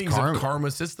beginnings karma. of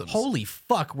karma systems. Holy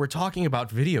fuck, we're talking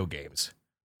about video games.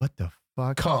 what the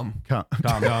fuck? Come.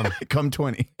 Come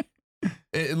 20.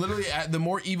 It literally, the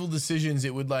more evil decisions,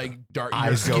 it would like dark. Your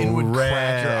Eyes go skin would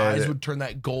crack. Your red. eyes would turn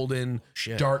that golden,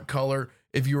 Shit. dark color.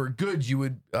 If you were good, you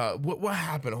would. What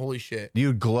happened? Holy shit!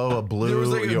 You glow a blue. There was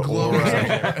like a your glow.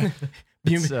 aura.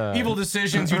 It's, Evil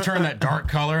decisions, you turn that dark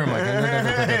color. I'm like,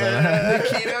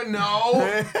 Nikita, no.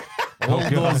 all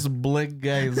those black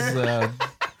guys.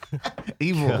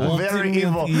 Evil. Very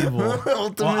evil. Ultimate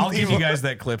Well, I'll give evil. you guys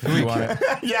that clip if you want it.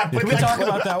 Yeah, put Can we that talk clip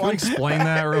about that up. one? Explain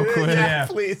that real quick. Yeah,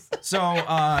 please. So,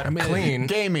 Clean.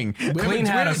 Gaming. Clean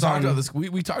had us talked on. about this.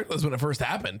 We talked about this when it first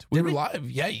happened. We were live.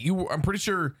 Yeah, you. Were, I'm pretty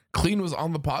sure Clean was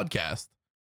on the podcast.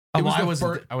 Oh, It was I the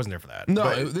wasn't there for that. No,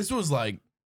 But- this was like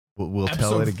We'll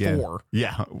tell it episode again. 4.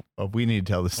 Yeah, we need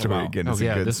to tell the story wow. again. Oh It's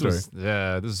yeah, a good this story.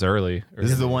 this is early.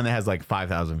 This is the one that has like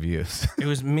 5,000 views. It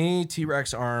was me,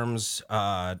 T-Rex Arms,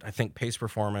 I think Pace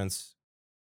Performance,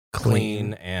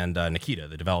 Clean, and Nikita,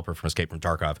 the developer from Escape from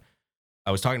Tarkov.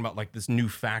 I was talking about like this new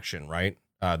faction, right?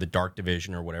 The Dark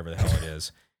Division or whatever the hell it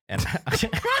is. And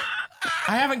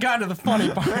I haven't gotten to the funny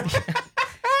part.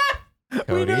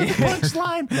 We know the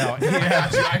punchline. No,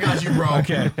 I got you, bro.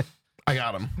 Okay. I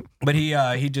got him. But he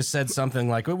just said something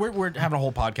like we're having a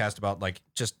whole podcast about like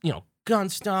just gun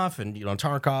stuff and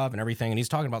Tarkov and everything, and he's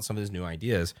talking about some of his new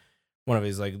ideas. One of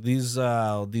his like these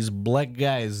black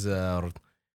guys are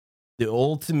the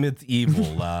ultimate evil,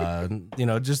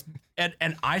 just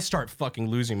and I start fucking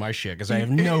losing my shit because I have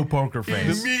no poker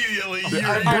face. Immediately,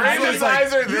 Brandon's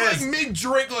eyes are you're this. like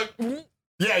mid-drink, like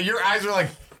Yeah, your eyes are like.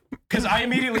 Because I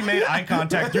immediately made eye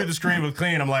contact through the screen with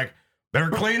Clean. I'm like, better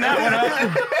clean that one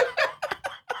up.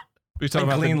 We're talking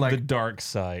I about clean, the like- dark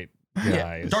side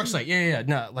guys. Dark Side, yeah,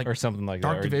 no, like or something like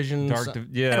Dark that. Or Division, Dark so- I don't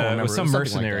yeah, it remember. was It some was something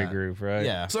like mercenary that. group, right?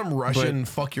 yeah. some Russian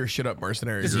fuck your shit up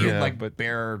mercenary Because group. you Yeah, like but-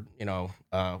 bear,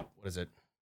 what is it?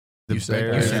 The You said-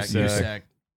 bear- you USAC, USAC. USAC,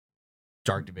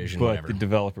 Dark Division, But whatever. the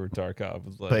developer of Tarkov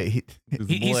was like, But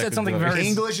He said something very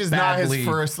English is not his badly-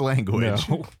 first language.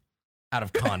 no. out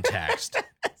of context.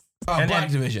 Black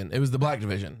then- Division. It was the Black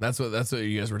Division. That's what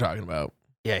you guys were talking about.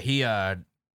 Yeah, He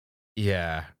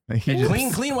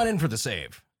Clean went in for the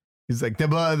save. He's like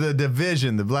the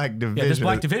division, the black division. Yeah, this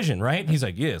Black Division, right? He's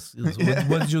like, yes.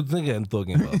 What did you think I'm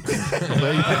talking about?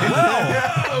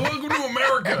 Welcome to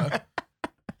America.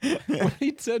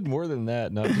 He said more than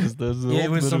that, not just those. Yeah,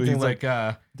 it was something like,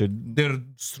 the they're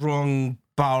strong,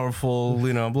 powerful,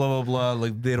 blah, blah, blah.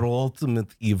 Like, they're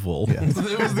ultimate evil. It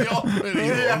was the ultimate evil.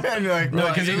 Yeah, and you're like, No,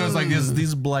 because he goes like this,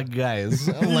 these black guys.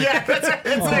 I'm like, yeah,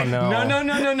 it's oh, like, no. no.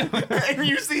 and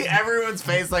you see everyone's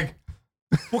face like,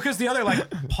 Well, because the other, like,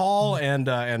 Paul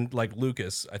and like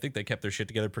Lucas, I think they kept their shit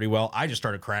together pretty well. I just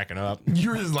started cracking up. You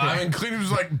were just laughing. Clean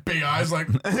was like big eyes, like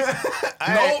nope.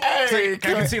 Hey, I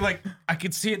can see, like, I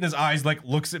could see it in his eyes, like,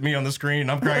 looks at me on the screen.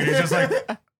 I'm crying. He's just like.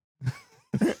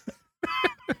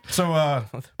 So,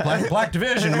 Black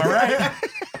Division, am I right?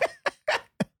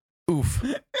 Oof.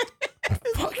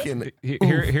 Fucking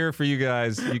Here for you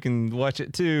guys. You can watch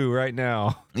it too right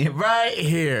now. right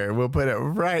here. We'll put it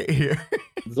right here.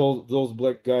 Those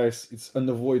black guys, it's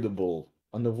unavoidable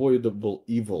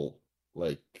evil,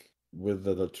 like with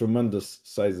the tremendous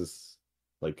sizes,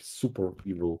 like super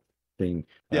evil thing.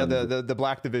 Yeah, And the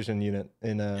Black Division unit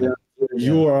in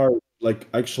you are like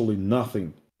actually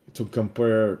nothing to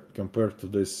compare to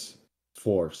this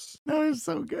force. No, it's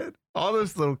so good. All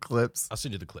those little clips. I'll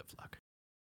send you the clip, Flock.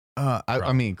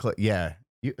 I mean, yeah.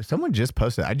 Someone just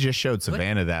posted. I just showed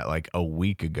Savannah that like a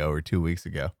week ago or 2 weeks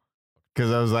ago. Because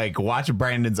I was like, watch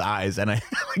Brandon's eyes, and I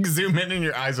like zoom in, and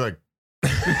your eyes are like.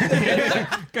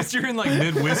 Because you're in like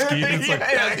mid whiskey. It's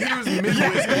like he was mid whiskey.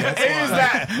 It was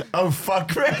that. Oh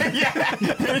fuck! Yeah.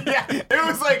 It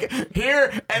was like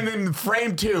here, and then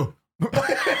frame 2.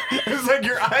 It was like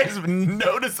your eyes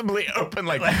noticeably open,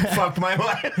 like fuck my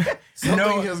life.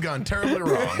 Something has gone terribly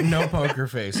wrong. No poker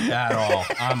face at all.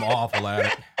 I'm awful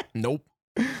at it. Nope.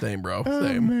 Same, bro. Oh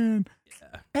Same. man.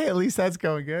 Yeah. Hey, at least that's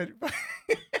going good.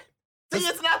 See,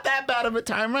 it's not that bad of a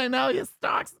time right now. You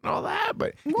stocks and all that,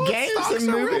 but games stocks and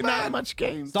are real movies, bad. not much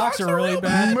games. Stocks are really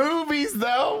bad. Movies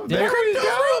though, Yeah. there we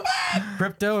go.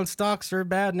 Crypto and stocks are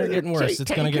bad, and they're getting worse.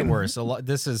 It's going to get worse. A lot.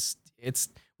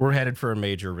 We're headed for a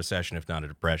major recession, if not a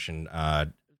depression.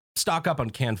 Stock up on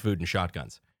canned food and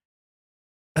shotguns.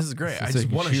 This is great. I so just you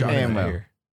can want to shoot shot them in him. the air.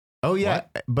 Oh yeah,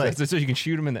 but So you can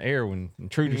shoot them in the air when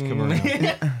intruders come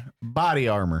around. body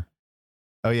armor.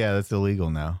 Oh yeah, that's illegal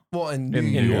now. Well, in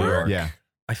In New New York. York. Yeah,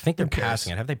 I think they're Who cares?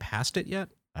 passing it. Have they passed it yet?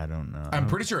 I don't know. I'm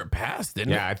pretty sure it passed,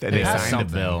 didn't Yeah, it? they passed signed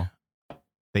the something. bill.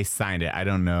 They signed it. I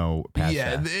don't know. Past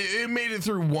Yeah, that. it made it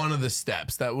through one of the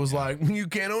steps that was like, you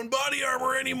can't own body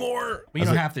armor anymore. Well, you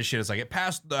know, half this shit is like it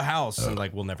passed the House, and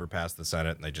like we'll never pass the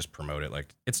Senate, and they just promote it.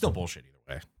 Like it's still bullshit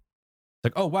either way. It's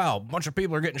like, oh wow, a bunch of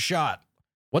people are getting shot.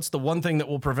 What's the one thing that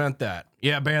will prevent that?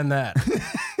 Yeah, ban that.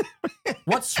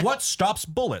 What stops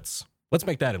bullets? Let's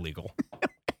make that illegal.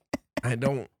 I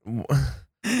don't.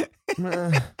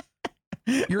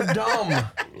 You're dumb.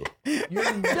 You're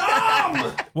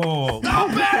dumb. Whoa,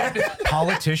 Stop it,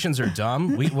 politicians are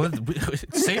dumb. We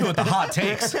save it with the hot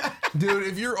takes. dude.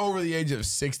 If you're over the age of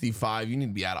 65, you need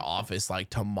to be out of office like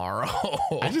tomorrow.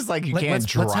 I just like you Let's can't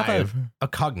drive. have a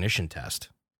cognition test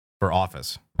for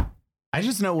office. I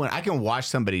just know when I can watch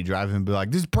somebody drive and be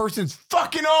like, this person's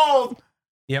fucking old.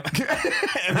 Yep.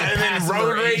 and then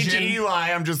road rage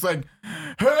Eli, I'm just like,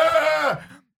 ah!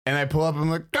 And I pull up, I'm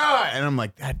like, ah! And I'm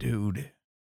like, that dude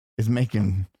is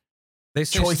making. They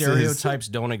say choices. stereotypes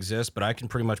don't exist, but I can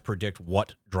pretty much predict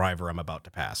what driver I'm about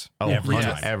to pass. Every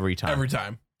time. time. Every time. Every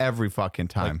time. Every fucking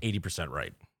time. Like 80%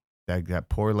 right. That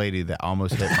poor lady that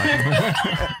almost hit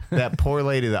my that poor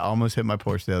lady that almost hit my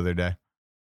Porsche the other day.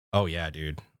 Oh yeah,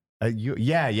 dude.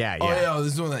 Yeah. Oh yeah, this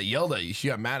is the one that yelled at you. She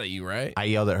got mad at you, right? I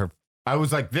yelled at her. I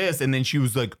was like this, and then she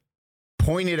was like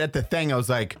pointed at the thing. I was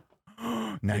like,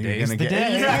 now you're Today's gonna the get day.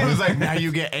 angry. I was like, now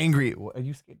you get angry. What, are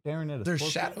you staring at a There's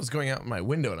scorpion? shadows going out my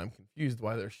window, and I'm confused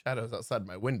why there's shadows outside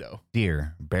my window.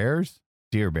 Deer, bears,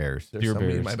 deer bears, There's Deer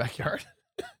somebody in bears. my backyard.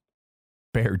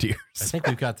 bear deers. I think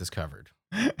we've got this covered.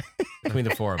 Between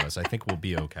the four of us, I think we'll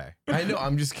be okay. I know.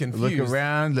 I'm just confused. Look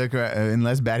around.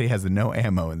 Unless Batty has no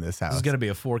ammo in this house. This is gonna be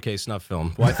a 4K snuff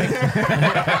film. Well, I think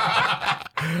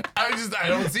I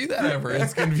don't see that ever.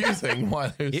 It's confusing.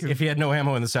 Why there's if he had no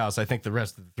ammo in this house, I think the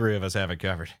rest of the three of us have it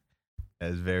covered.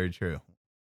 That is very true.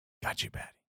 Got you, Batty.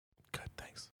 good.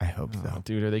 Thanks. I hope so. Oh,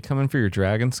 dude, are they coming for your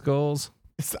dragon skulls?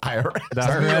 It's IRS. The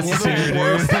IRS It's is here, the dude.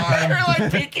 worst time. They're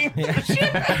like peeking their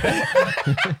shit.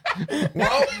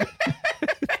 Well,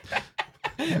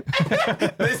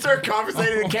 They start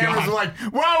conversating. The cameras are like,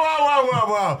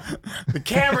 whoa. The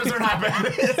cameras are not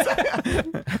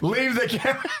bad. Leave the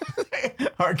camera.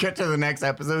 Or get to the next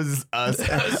episode. This is us.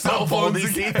 Cell phones Folding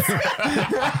again. seats.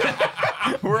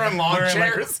 We're in lawn Wearing,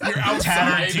 like, chairs. you're Tattered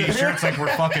outside. t-shirts like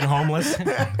we're fucking homeless.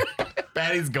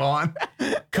 Batty's gone.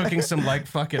 Cooking some like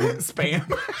fucking Spam.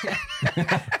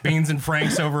 beans and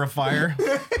franks over a fire.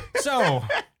 So,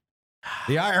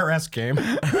 the IRS came.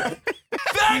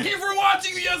 Thank you for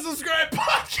watching the Unsubscribe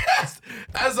podcast.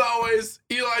 As always,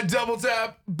 Eli Double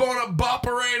Tap, Bona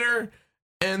Boperator,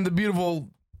 and the beautiful,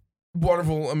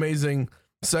 wonderful, amazing,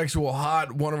 sexual,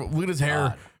 hot, wonderful. Look at his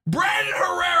hair. Brandon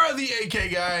Herrera, the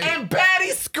AK guy. And Batty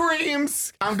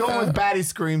Screams. I'm going with Batty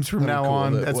Screams from now cool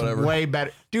on. with it, That's whatever. way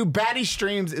better. Dude, Batty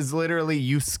Streams is literally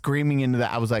you screaming into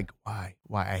that. I was like, why?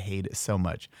 Why I hate it so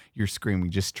much. You're screaming.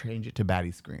 Just change it to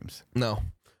Batty Screams. No.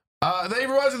 Thank you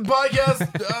for watching the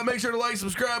podcast. Make sure to like,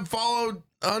 subscribe, follow,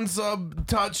 unsub,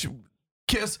 touch,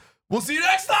 kiss. We'll see you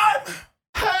next time.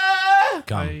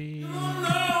 Come. He's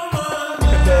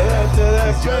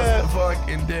just a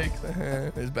fucking dick.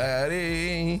 His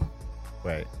Batty.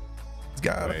 Wait. He's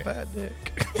got a fat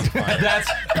dick. That's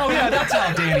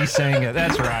how Danny sang it.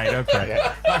 That's right.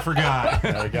 Okay, I forgot.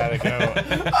 I gotta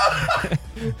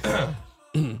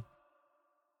go.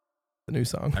 The new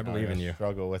song. I believe in you.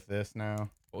 Struggle with this now.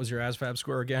 What was your ASVAB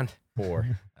score again?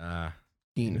 4.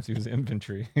 He was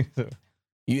infantry. So.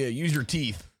 Yeah, use your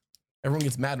teeth. Everyone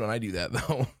gets mad when I do that,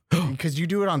 though. Because you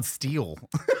do it on steel.